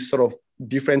to be sort of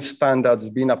different standards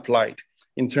being applied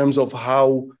in terms of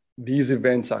how these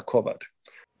events are covered.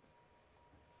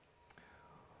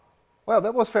 Well,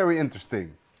 that was very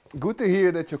interesting. Good to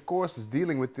hear that your course is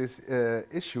dealing with this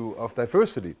issue of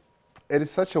diversity. It is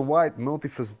such a wide,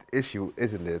 multifaceted issue,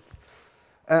 isn't it?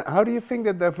 How do you think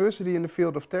that diversity in the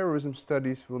field of terrorism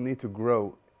studies will need to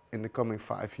grow in the coming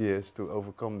 5 years to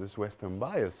overcome this Western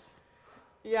bias?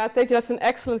 Yeah, thank you. That's an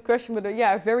excellent question, but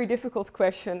yeah, a very difficult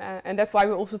question. And that's why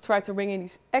we also try to bring in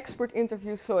these expert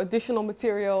interviews, so additional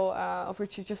material of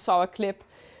which you just saw a clip.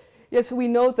 Yeah, so we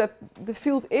know that the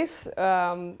field is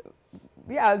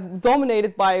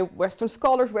dominated by Western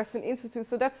scholars, Western institutes,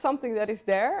 so that's something that is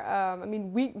there. I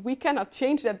mean, we cannot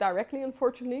change that directly,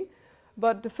 unfortunately,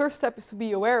 but the first step is to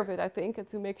be aware of it, I think, and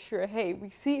to make sure, hey, we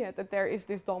see it, that there is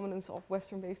this dominance of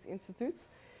Western-based institutes.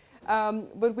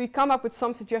 But we come up with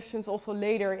some suggestions also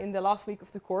later in the last week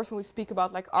of the course when we speak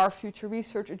about like our future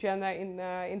research agenda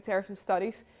in terrorism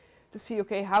studies, to see,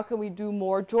 okay, how can we do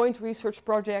more joint research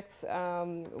projects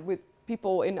with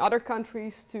people in other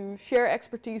countries to share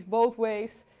expertise both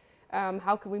ways.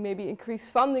 How can we maybe increase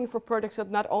funding for projects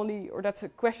that not only, or that's a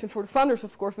question for the funders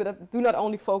of course, but that do not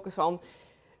only focus on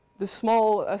the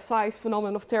small size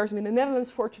phenomenon of terrorism in the Netherlands,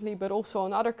 fortunately, but also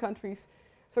in other countries.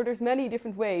 So there's many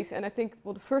different ways, and I think,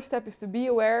 well, the first step is to be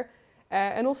aware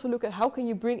and also look at how can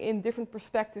you bring in different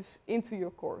perspectives into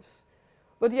your course.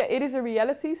 But yeah, it is a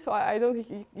reality, so I don't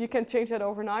think you can change that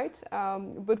overnight.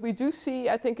 But we do see,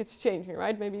 I think it's changing,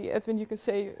 right? Maybe Edwin, you can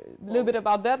say a little bit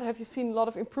about that. Have you seen a lot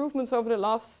of improvements over the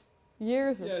last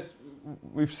years? Or? Yes,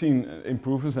 we've seen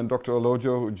improvements, and Dr.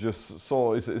 Olojo, who just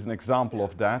saw, is an example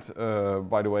of that.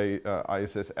 By the way,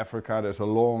 ISS Africa, there's a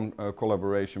long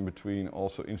collaboration between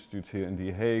also institutes here in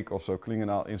The Hague, also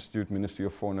Klingendahl Institute, Ministry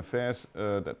of Foreign Affairs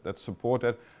that support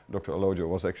that. Dr. Olojo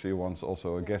was actually once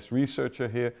also a guest researcher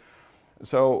here.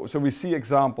 So we see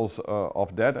examples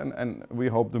of that, and we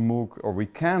hope the MOOC, or we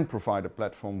can provide a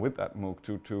platform with that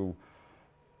MOOC to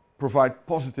provide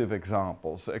positive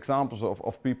examples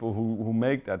of people who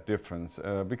make that difference,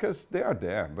 because they are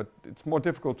there, but it's more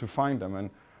difficult to find them.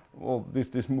 And well,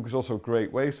 this MOOC is also a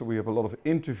great way, so we have a lot of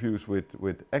interviews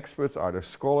with experts, either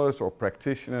scholars or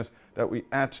practitioners, that we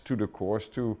add to the course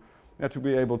to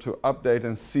be able to update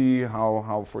and see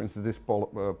how for instance, this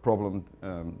problem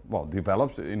well,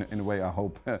 develops in a way I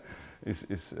hope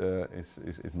is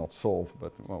not solved,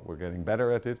 but well, we're getting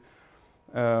better at it.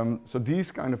 So these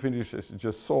kind of videos, as you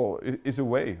just saw, is a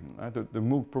way. The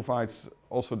MOOC provides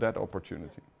also that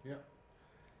opportunity. Yeah,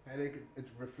 I think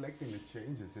it's reflecting the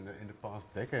changes in the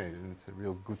past decade, and it's a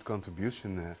real good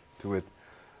contribution to it.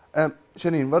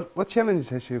 Jeanine, what challenges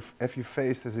have you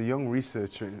faced as a young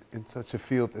researcher in such a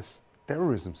field as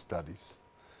terrorism studies?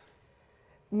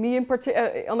 Me in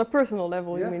particular, on a personal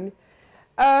level, yeah. You mean?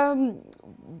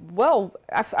 Well,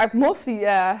 I've mostly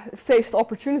faced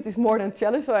opportunities more than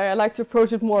challenges, so I like to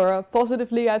approach it more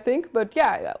positively, I think. But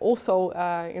yeah, also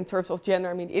in terms of gender,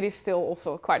 I mean, it is still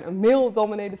also quite a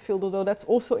male-dominated field, although that's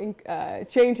also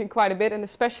changing quite a bit. And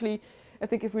especially, I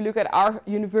think if we look at our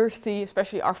university,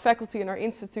 especially our faculty and our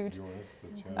institute,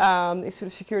 Institute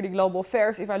of Security Global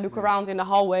Affairs, if I look around in the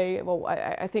hallway, well,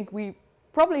 I think we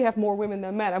probably have more women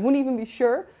than men. I wouldn't even be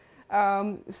sure.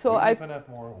 So we even have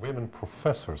more women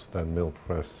professors than male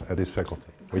professors at this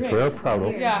faculty, which we are proud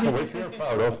of. Yeah. Which we are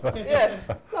proud of. Yes.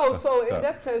 No. So in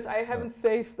that sense, I haven't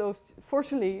faced those.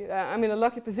 Fortunately, I'm in a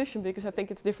lucky position because I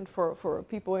think it's different for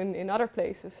people in other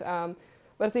places.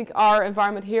 But I think our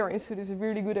environment here at Institute is a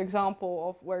really good example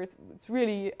of where it's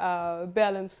really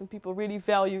balanced and people really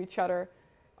value each other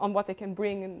on what they can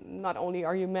bring, and not only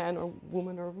are you man or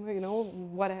woman or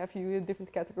what have you, a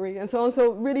different category and so on.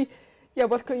 So really. Yeah,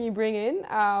 what can you bring in?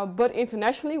 But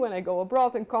internationally, when I go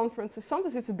abroad in conferences,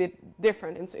 sometimes it's a bit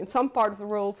different. In some part of the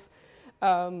world,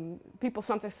 people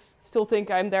sometimes still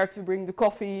think I'm there to bring the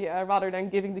coffee rather than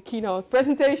giving the keynote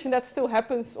presentation. That still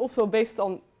happens, also based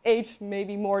on age,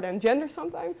 maybe more than gender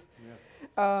sometimes. Yeah.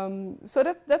 So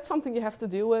that's something you have to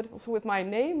deal with. Also with my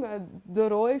name, De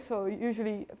Roy. So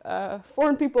usually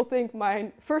foreign people think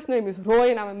my first name is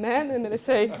Roy and I'm a man, and then they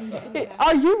say,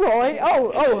 "Are you Roy?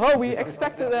 Oh, we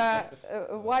expected a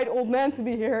white old man to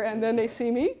be here," and then they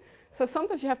see me. So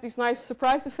sometimes you have these nice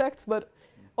surprise effects, but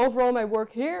overall my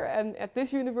work here and at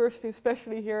this university,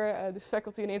 especially here, this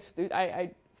faculty and institute, I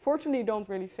fortunately don't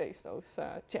really face those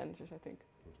challenges, I think.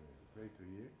 Great to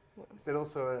hear. Is that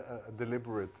also a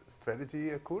deliberate strategy,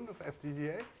 Koen, of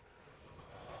FGGA?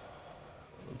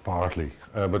 Partly,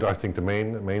 but I think the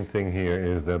main thing here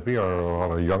is that we are a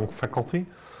rather young faculty,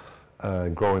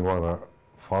 growing rather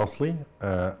fastly,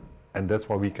 and that's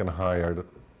why we can hire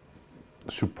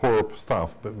superb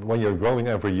staff. But when you're growing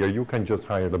every year, you can just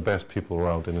hire the best people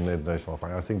around in the international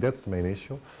environment. I think that's the main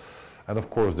issue. And of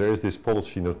course, there is this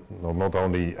policy, not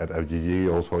only at FGGA,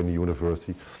 also in the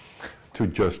university, to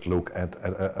just look at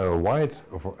a wide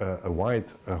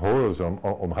horizon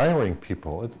on hiring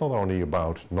people. It's not only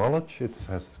about knowledge, it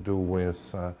has to do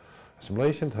with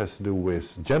assimilation, it has to do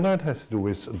with gender, it has to do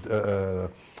with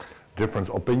different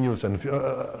opinions and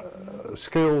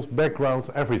skills, background,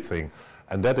 everything.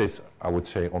 And that is, I would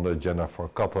say, on the agenda for a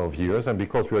couple of years. And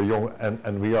because we are young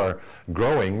and we are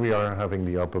growing, we are having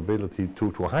the ability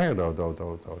to hire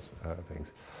those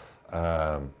things.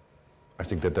 I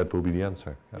think that will be the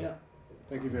answer. Yeah.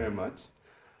 Thank you very much.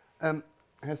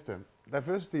 Hester,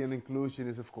 diversity and inclusion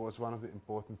is of course one of the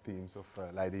important themes of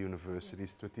Leiden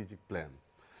University's strategic plan.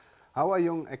 How are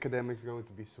young academics going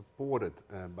to be supported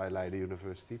by Leiden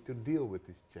University to deal with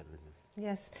these challenges?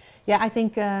 Yes, yeah, I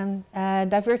think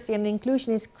diversity and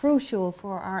inclusion is crucial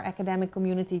for our academic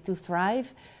community to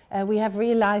thrive. We have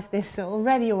realized this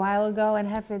already a while ago and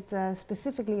have it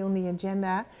specifically on the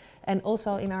agenda, and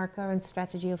also in our current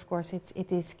strategy, of course,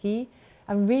 it is key.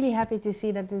 I'm really happy to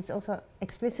see that it's also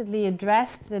explicitly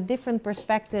addressed, the different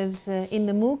perspectives in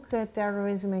the MOOC,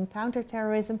 terrorism and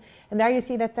counterterrorism. And there you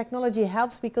see that technology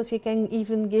helps because you can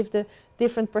even give the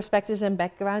different perspectives and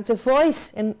backgrounds a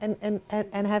voice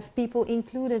and have people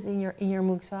included in your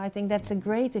MOOC. So I think that's a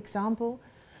great example.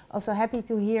 Also happy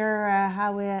to hear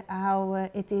how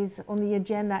it is on the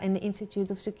agenda in the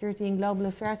Institute of Security and Global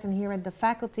Affairs and here at the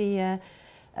Faculty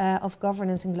of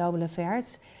Governance and Global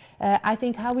Affairs. I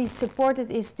think how we support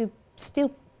it is to still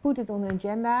put it on the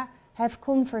agenda, have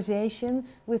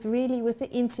conversations with the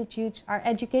institutes, our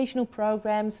educational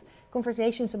programs,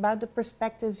 conversations about the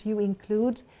perspectives you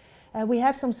include. We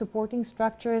have some supporting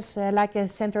structures like a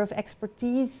Center of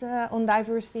Expertise on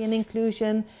Diversity and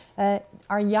Inclusion.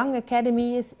 Our Young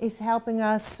Academy is helping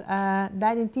us.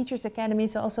 Leiden Teachers Academy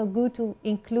is also good to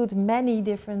include many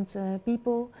different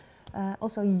people.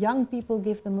 Also young people,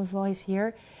 give them a voice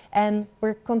here. And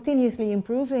we're continuously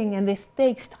improving, and this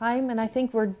takes time, and I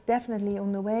think we're definitely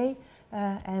on the way,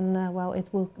 well, it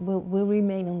will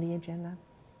remain on the agenda.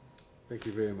 Thank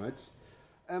you very much.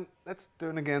 Let's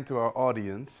turn again to our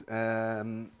audience.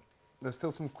 There's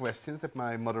still some questions that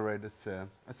my moderators are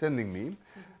sending me.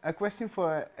 A question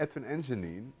for Edwin and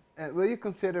Jeanine. Will you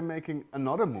consider making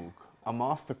another MOOC, a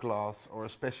masterclass or a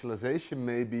specialization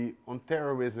maybe on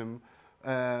terrorism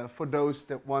for those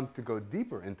that want to go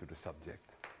deeper into the subject?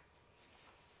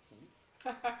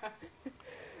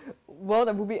 Well,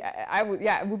 that would be,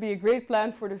 it would be a great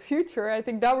plan for the future. I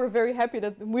think now we're very happy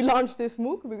that we launched this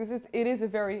MOOC because it is a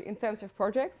very intensive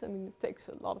project. I mean, it takes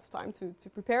a lot of time to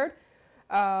prepare it.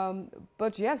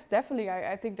 But yes, definitely,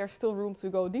 I think there's still room to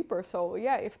go deeper. So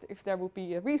yeah, if there would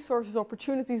be resources,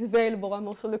 opportunities available, I'm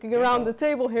also looking around the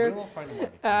table here. We will find the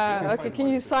money. Okay, can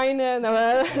you sign in?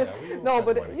 No,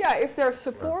 but yeah, if there's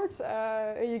support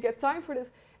and you get time for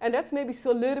this, and that's maybe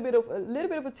still a little bit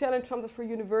of a challenge sometimes for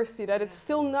university, that it's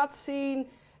still not seen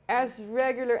as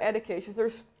regular education.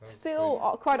 There's still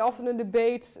quite often a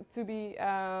debate to be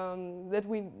that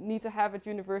we need to have at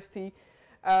university.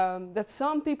 That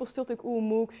some people still think, oh,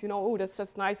 MOOCs, you know, oh,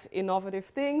 that's nice, innovative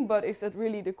thing, but is that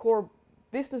really the core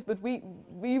business? But we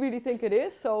really think it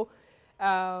is. So,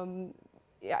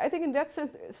 yeah, I think in that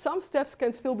sense, some steps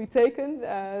can still be taken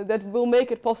that will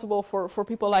make it possible for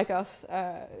people like us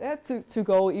to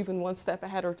go even one step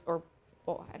ahead or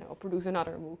well, I don't know, produce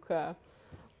another MOOC.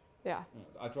 Yeah.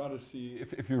 I'd rather see,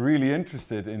 if you're really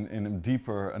interested in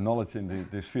deeper knowledge in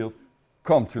this field,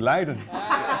 come to Leiden.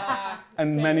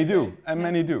 And many do,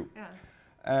 Yeah.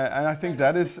 And I think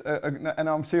that is, and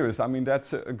I'm serious, I mean,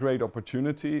 that's a great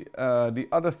opportunity. The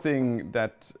other thing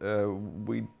that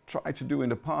we tried to do in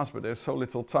the past, but there's so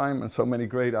little time and so many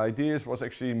great ideas, was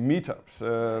actually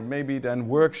meetups. Maybe then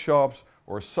workshops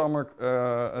or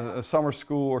a summer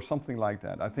school or something like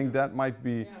that. I think that might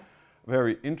be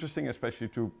very interesting, especially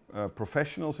to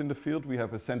professionals in the field. We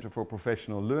have a Center for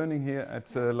Professional Learning here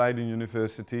at Leiden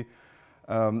University.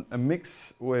 A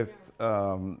mix with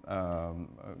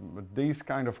these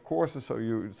kind of courses,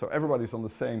 so everybody's on the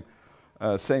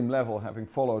same level, having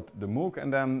followed the MOOC,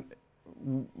 and then,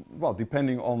 well,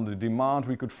 depending on the demand,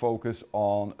 we could focus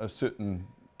on a certain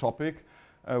topic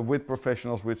with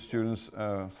professionals, with students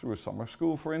through a summer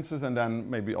school, for instance, and then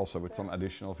maybe also with some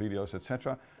additional videos,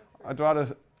 etc. I'd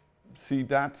rather see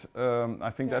that. I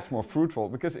think that's more fruitful,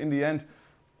 because in the end,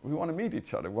 we want to meet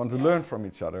each other, we want to learn from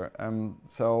each other.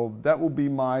 So that will be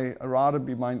rather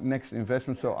be my next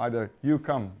investment. So either you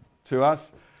come to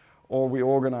us, or we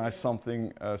organize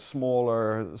something,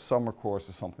 smaller summer course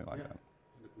or something like that. That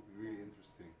would be really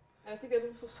interesting. And I think that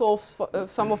also solves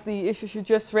some of the issues you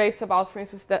just raised about, for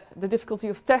instance, the difficulty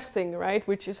of testing, right?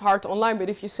 Which is hard online, but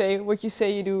if you say what you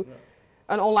say, you do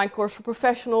an online course for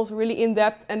professionals, really in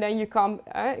depth, and then you come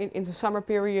in the summer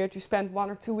period, you spend 1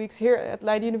 or 2 weeks here at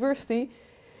Leiden University,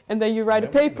 and then you write a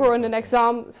paper and an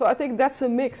exam. So I think that's a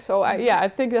mix. So I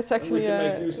think that's actually. And we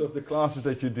can make use of the classes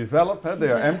that you develop. They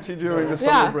are empty during the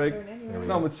summer break.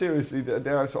 No, but seriously,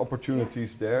 there are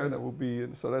opportunities there. That will be.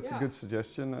 So that's a good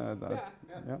suggestion.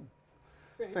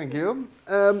 Thank you.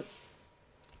 A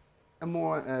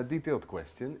more detailed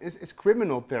question: Is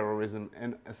criminal terrorism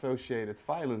and associated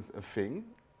violence a thing?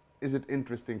 Is it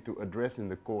interesting to address in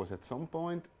the course at some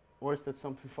point, or is that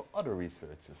something for other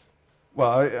researchers? Well,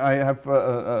 I have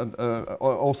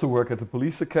also work at the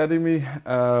police academy.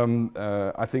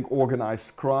 I think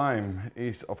organized crime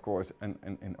is, of course, and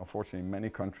unfortunately in many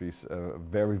countries,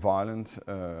 very violent,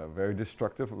 very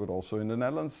destructive, but also in the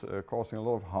Netherlands, causing a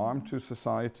lot of harm to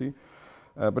society.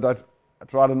 But I'd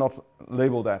rather not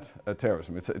label that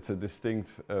terrorism. It's a distinct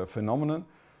phenomenon.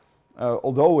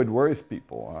 Although it worries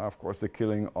people, of course, the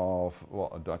killing of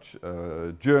a Dutch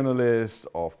journalist,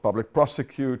 of public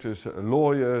prosecutors,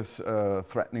 lawyers,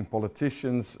 threatening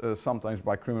politicians, sometimes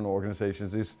by criminal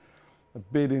organizations, is a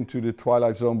bit into the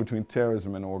twilight zone between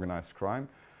terrorism and organized crime.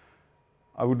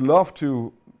 I would love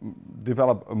to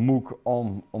develop a MOOC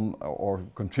or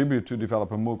contribute to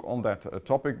develop a MOOC on that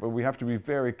topic, but we have to be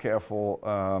very careful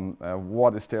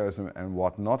what is terrorism and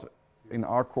what not. In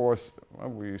our course,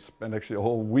 we spent actually a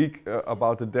whole week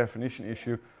about the definition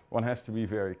issue. One has to be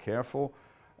very careful.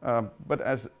 But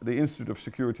as the Institute of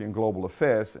Security and Global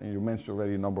Affairs, and you mentioned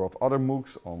already a number of other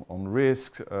MOOCs on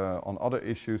risk, on other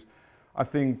issues, I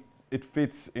think it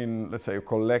fits in, let's say, a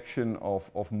collection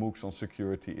of MOOCs on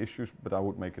security issues, but I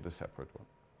would make it a separate one.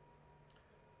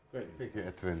 Great, thank you,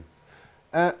 Edwin.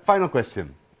 Final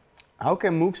question. How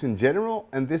can MOOCs in general,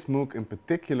 and this MOOC in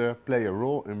particular, play a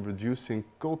role in reducing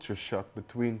culture shock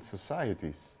between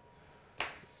societies?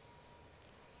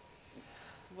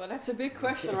 Well, that's a big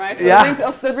question, right? So Yeah. I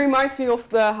think that reminds me of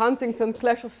the Huntington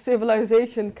Clash of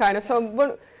Civilization kind of. So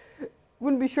I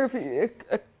wouldn't be sure if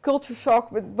a culture shock,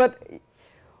 but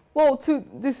well, to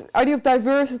this idea of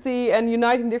diversity and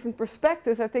uniting different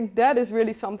perspectives, I think that is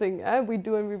really something we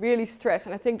do and we really stress.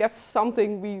 And I think that's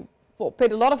something we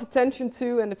paid a lot of attention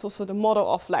to, and it's also the motto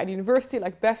of Leiden University,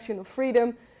 like bastion of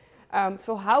freedom.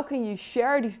 So how can you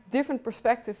share these different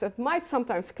perspectives that might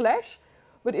sometimes clash,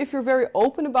 but if you're very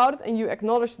open about it and you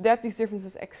acknowledge that these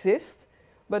differences exist,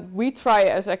 but we try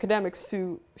as academics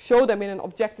to show them in an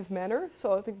objective manner.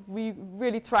 So I think we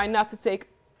really try not to take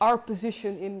our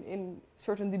position in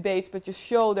certain debates, but just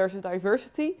show there's a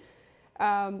diversity,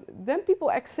 then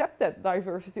people accept that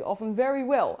diversity often very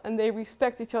well, and they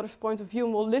respect each other's points of view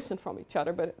and will listen from each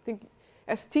other. But I think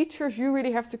as teachers, you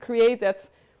really have to create that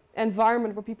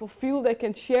environment where people feel they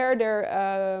can share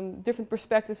their different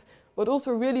perspectives, but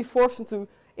also really force them to,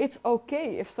 it's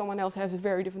okay if someone else has a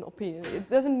very different opinion. It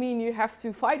doesn't mean you have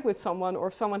to fight with someone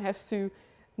or someone has to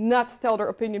not tell their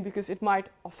opinion because it might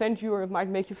offend you or it might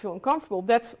make you feel uncomfortable.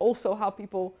 That's also how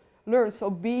people learn. So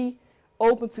be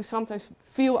open to sometimes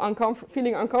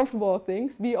feeling uncomfortable at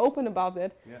things. Be open about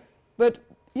that. Yeah. But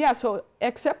yeah, so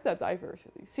accept that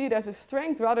diversity. See it as a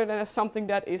strength rather than as something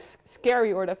that is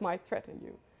scary or that might threaten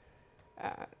you.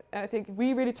 And I think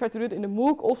we really try to do it in the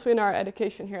MOOC, also in our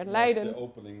education here at Leiden. That's the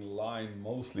opening line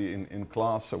mostly in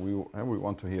class, so we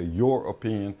want to hear your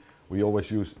opinion. We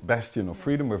always use bastion of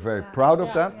freedom. We're very proud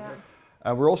of that. Yeah.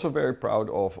 And we're also very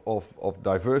proud of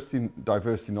diversity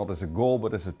not as a goal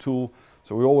but as a tool.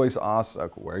 So we always ask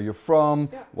where you're from,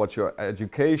 what's your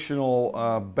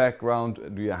educational background,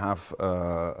 do you have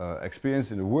experience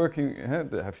in the working,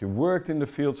 have you worked in the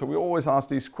field? So we always ask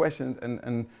these questions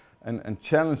and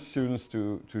challenge students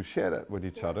to share that with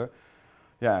each other.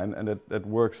 Yeah, and that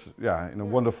works in a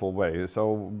wonderful way.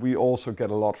 So we also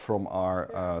get a lot from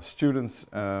our students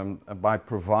by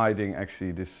providing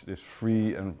actually this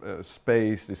free and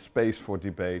this space for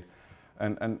debate.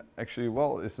 And actually,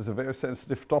 well, this is a very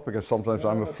sensitive topic, and sometimes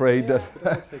I'm afraid that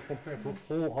compared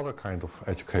to all other kind of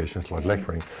educations like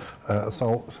lecturing,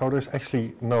 so there's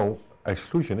actually no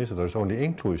exclusion, is it? There's only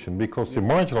inclusion, because the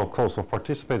marginal cost of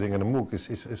participating in a MOOC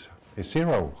is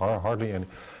zero, hardly any,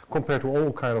 compared to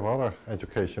all kind of other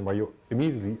education where you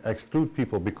immediately exclude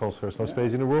people because there's no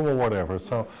space in the room or whatever.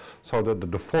 So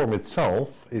the form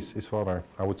itself is rather,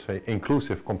 I would say,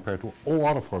 inclusive compared to all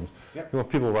other forms. Yeah. You have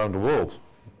people around the world.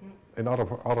 In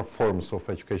other forms of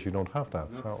education, you don't have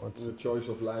that. No. So it's the choice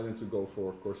of Leiden to go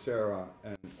for Coursera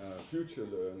and Future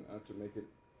Learn to make it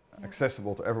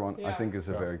accessible to everyone, I think is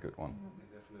a very good one.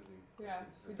 Definitely. Yeah,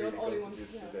 we don't only want to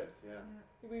that.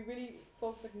 We really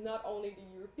focus not only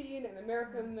the European and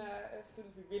American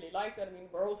students. We really like that. I mean,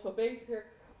 we're also based here,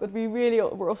 but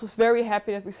we're also very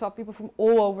happy that we saw people from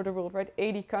all over the world, right?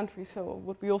 80 countries. So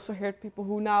what we also heard people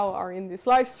who now are in this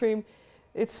live stream.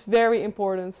 It's very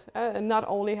important, and not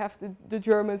only have the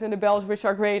Germans and the Belgians, which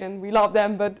are great and we love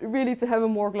them, but really to have a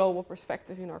more global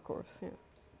perspective in our course. Yeah.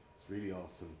 It's really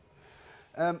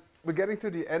awesome. We're getting to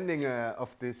the ending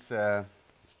of this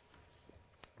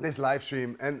this live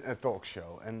stream and a talk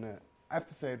show, and I have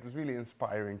to say it was really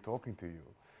inspiring talking to you.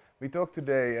 We talked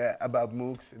today about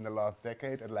MOOCs in the last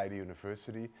decade at Leiden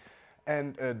University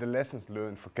and the lessons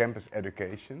learned for campus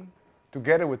education.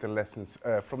 Together with the lessons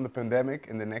from the pandemic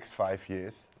in the next 5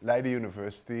 years, Leiden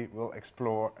University will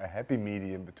explore a happy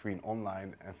medium between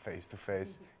online and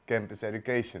face-to-face campus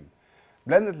education.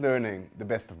 Blended learning, the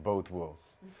best of both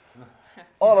worlds.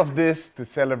 All of this to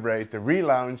celebrate the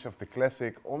relaunch of the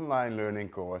classic online learning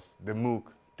course, the MOOC,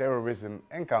 Terrorism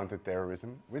and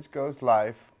Counterterrorism, which goes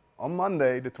live on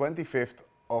Monday, the 25th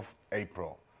of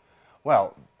April.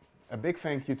 Well, a big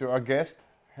thank you to our guest,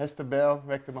 Hester, Bijl,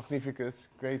 Rector Magnificus,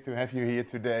 great to have you here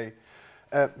today.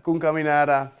 Koen,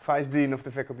 Caminada, Vice Dean of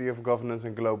the Faculty of Governance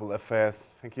and Global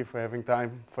Affairs, thank you for having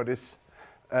time for this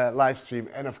live stream.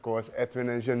 And of course, Edwin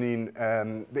and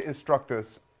Jeanine, the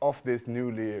instructors of this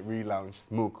newly relaunched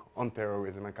MOOC on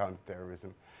terrorism and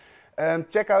counterterrorism.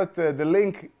 Check out the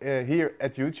link here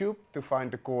at YouTube to find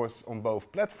the course on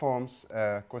both platforms,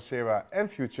 Coursera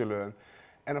and Future Learn.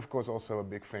 And of course also a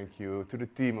big thank you to the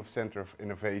team of Center of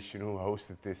Innovation who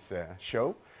hosted this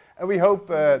show. And we hope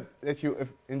that you have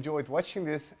enjoyed watching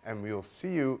this, and we'll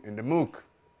see you in the MOOC.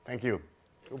 Thank you.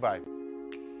 Goodbye.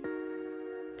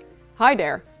 Hi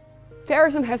there.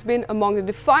 Terrorism has been among the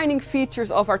defining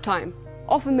features of our time,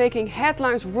 often making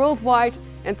headlines worldwide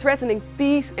and threatening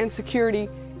peace and security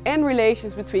and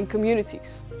relations between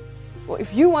communities. Well,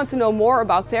 if you want to know more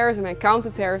about terrorism and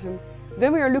counterterrorism,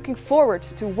 then we are looking forward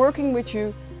to working with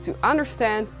you to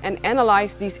understand and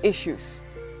analyze these issues.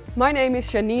 My name is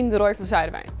Jeanine van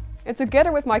Zuijdewijn. And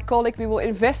together with my colleague we will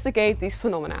investigate these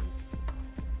phenomena.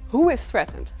 Who is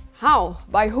threatened? How?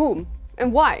 By whom?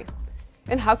 And why?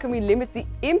 And how can we limit the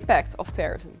impact of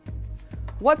terrorism?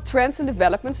 What trends and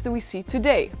developments do we see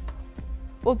today?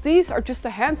 Well, these are just a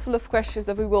handful of questions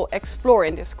that we will explore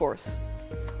in this course.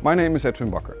 My name is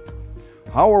Edwin Bakker.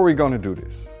 How are we going to do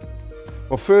this?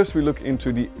 Well, first we look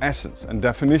into the essence and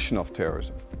definition of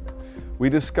terrorism. We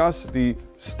discuss the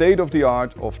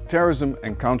state-of-the-art of terrorism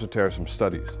and counterterrorism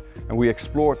studies, and we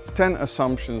explore 10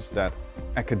 assumptions that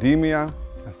academia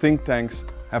and think tanks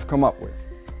have come up with.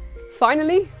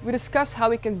 Finally, we discuss how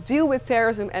we can deal with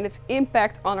terrorism and its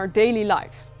impact on our daily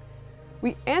lives.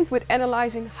 We end with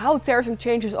analyzing how terrorism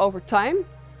changes over time,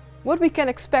 what we can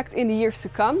expect in the years to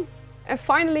come, and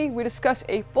finally we discuss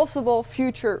a possible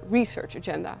future research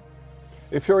agenda.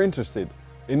 If you're interested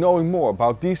in knowing more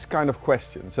about these kind of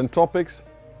questions and topics,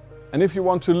 and if you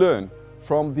want to learn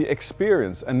from the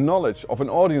experience and knowledge of an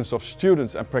audience of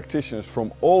students and practitioners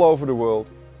from all over the world,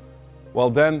 well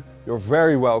then you're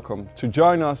very welcome to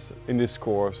join us in this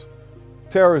course,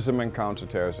 Terrorism and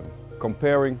Counterterrorism,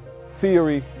 comparing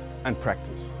theory and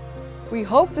practice. We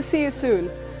hope to see you soon.